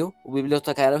por e-mail, o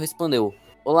bibliotecário respondeu: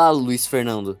 Olá, Luiz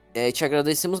Fernando. Te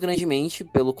agradecemos grandemente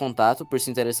pelo contato, por se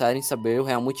interessar em saber o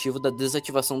real motivo da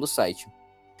desativação do site.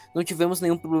 Não tivemos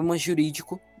nenhum problema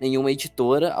jurídico, nenhuma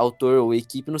editora, autor ou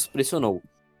equipe nos pressionou.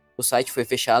 O site foi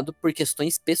fechado por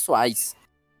questões pessoais.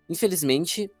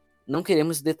 Infelizmente, não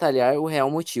queremos detalhar o real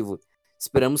motivo.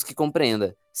 Esperamos que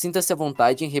compreenda. Sinta-se à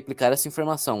vontade em replicar essa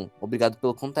informação. Obrigado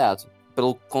pelo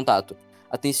contato.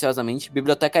 Atenciosamente,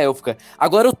 Biblioteca Élfica.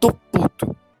 Agora eu tô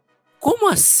puto. Como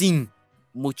assim?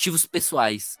 Motivos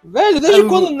pessoais. Velho, desde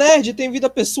quando nerd tem vida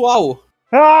pessoal?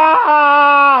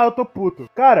 Eu tô puto.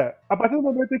 Cara, a partir do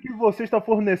momento em que você está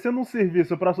fornecendo um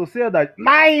serviço pra sociedade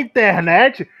na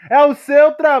internet, é o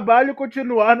seu trabalho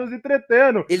continuar nos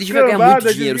entretendo. Ele devia ganhar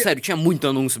muito dinheiro, sério, tinha muito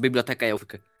anúncio Biblioteca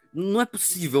Élfica. Não é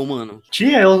possível, mano.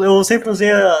 Tinha, eu sempre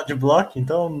usei a Adblock,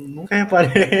 então nunca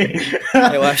reparei.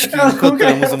 Eu acho que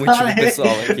encontramos um motivo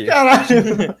pessoal aqui.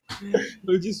 Caralho.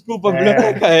 Desculpa,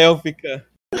 Biblioteca Élfica.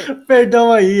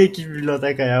 Perdão aí, equipe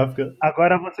Biblioteca Élfica.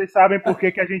 Agora vocês sabem por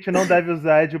que a gente não deve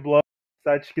usar Adblock em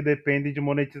sites que dependem de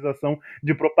monetização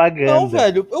de propaganda. Não,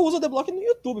 velho, eu uso Adblock no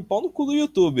YouTube. Pau no cu do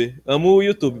YouTube. Amo o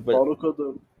YouTube, velho. Pau no cu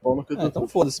do YouTube. Então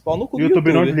foda-se, pau no cu do YouTube.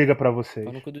 YouTube. Não liga pra vocês.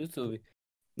 Pau no cu do YouTube.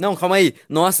 Não, calma aí.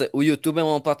 Nossa, o YouTube é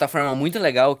uma plataforma muito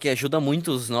legal que ajuda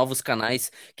muito os novos canais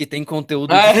que tem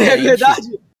conteúdo diferente. É verdade?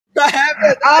 Sim!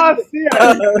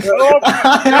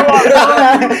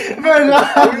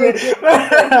 Verdade.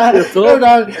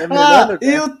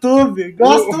 YouTube,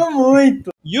 gosto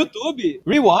muito. YouTube,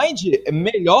 Rewind, é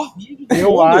melhor vídeo do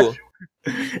Eu mundo. acho.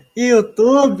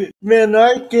 YouTube,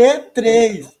 menor que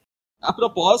 3. A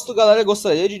propósito, galera, eu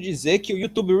gostaria de dizer que o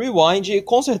YouTube Rewind,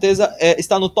 com certeza,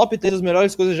 está no top 3 das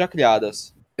melhores coisas já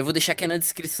criadas. Eu vou deixar aqui na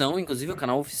descrição, inclusive, o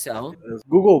canal oficial.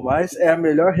 Google Mais é a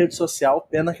melhor rede social,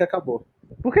 pena que acabou.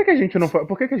 Por que a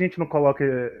gente não coloca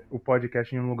o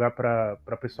podcast em um lugar pra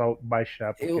pessoal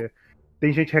baixar? Porque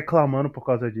tem gente reclamando por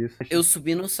causa disso. Eu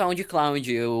subi no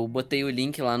SoundCloud, eu botei o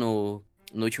link lá no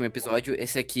último episódio.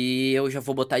 Esse aqui eu já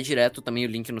vou botar direto também o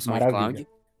link no SoundCloud, Maravilha.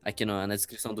 aqui na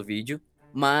descrição do vídeo.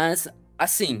 Mas,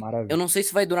 assim, Maravilha. eu não sei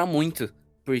se vai durar muito,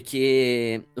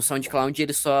 porque o SoundCloud,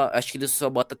 acho que ele só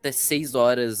bota até 6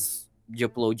 horas de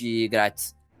upload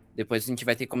grátis. Depois a gente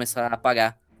vai ter que começar a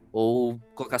pagar, ou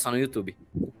colocar só no YouTube.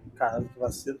 Caralho, que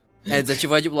vacilo.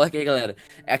 Desativa o Adblock aí, galera.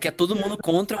 Aqui é todo mundo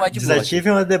contra o Adblock.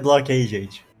 Desativem o Adblock aí,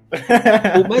 gente.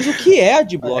 Mas o que é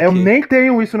Adblock? Eu nem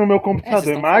tenho isso no meu computador,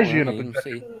 vocês tão imagina. falando aí, não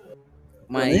sei. Eu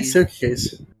Mas... nem sei o que é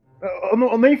isso.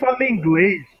 Eu nem falo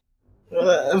inglês.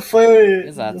 Foi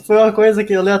Exato. uma coisa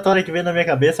aleatória que veio na minha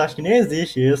cabeça, acho que nem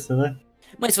existe isso, né?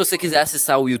 Mas se você quiser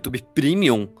acessar o YouTube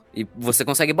Premium, você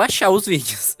consegue baixar os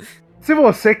vídeos. Se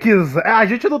você quiser. A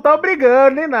gente não tá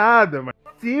brigando nem nada, mas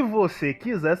se você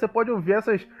quiser, você pode ouvir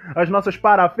as nossas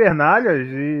parafernalhas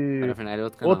e Parafernália é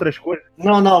outro canal. outras coisas.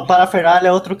 Não, Parafernália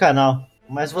é outro canal.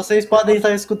 Mas vocês podem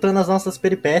estar escutando as nossas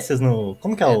peripécias no...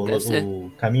 Como que é deve ser.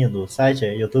 o caminho do site?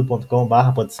 É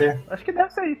youtube.com/, pode ser? Acho que deve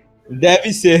ser isso.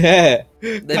 Deve ser, é.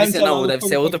 Deve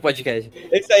ser outro podcast.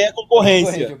 Esse aí é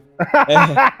concorrência.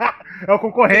 É o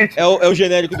concorrente. É o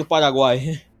genérico do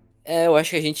Paraguai. Eu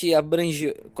acho que a gente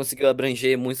conseguiu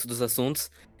abranger muitos dos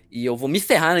assuntos. E eu vou me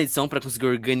ferrar na edição pra conseguir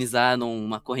organizar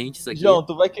numa corrente isso aqui. João,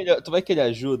 tu vai querer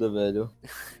ajuda, velho.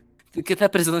 Porque tá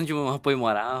precisando de um apoio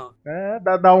moral.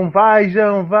 Dá um vai,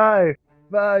 João, vai.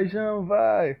 Vai, João,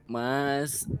 vai.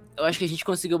 Mas eu acho que a gente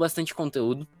conseguiu bastante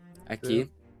conteúdo aqui.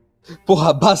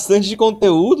 Porra, bastante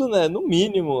conteúdo, né? No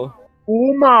mínimo.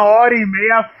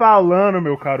 1h30 falando,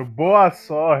 meu caro. Boa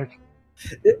sorte.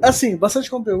 Assim, bastante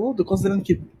conteúdo, considerando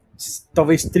que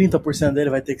talvez 30% dele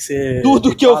vai ter que ser.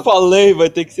 Tudo que eu falei vai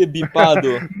ter que ser bipado.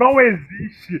 Não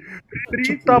existe.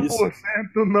 Tipo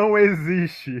 30% não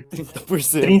existe.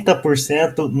 30%.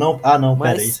 30% não. Ah, não,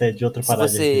 Mas pera, isso é de outra Se parada.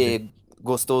 você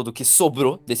gostou do que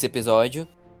sobrou desse episódio,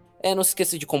 não se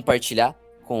esqueça de compartilhar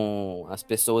com as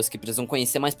pessoas que precisam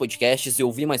conhecer mais podcasts e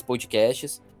ouvir mais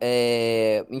podcasts.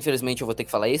 Infelizmente eu vou ter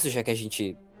que falar isso, já que a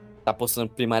gente tá postando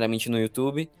primariamente no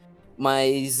YouTube.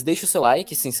 Mas deixa o seu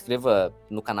like, se inscreva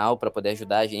no canal para poder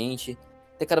ajudar a gente.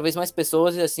 Ter cada vez mais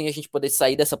pessoas e assim a gente poder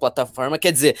sair dessa plataforma.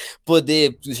 Quer dizer,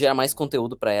 poder gerar mais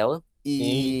conteúdo para ela.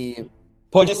 E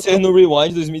Pode ser no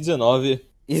Rewind 2019.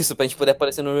 isso, pra gente poder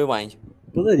aparecer no Rewind.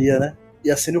 Poderia, né?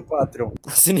 E assine o Patreon.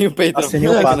 Assine o Patreon. Assine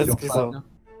o aqui na Patreon. descrição.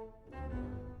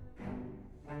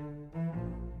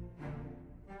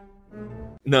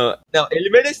 Não, ele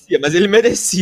merecia, mas ele merecia.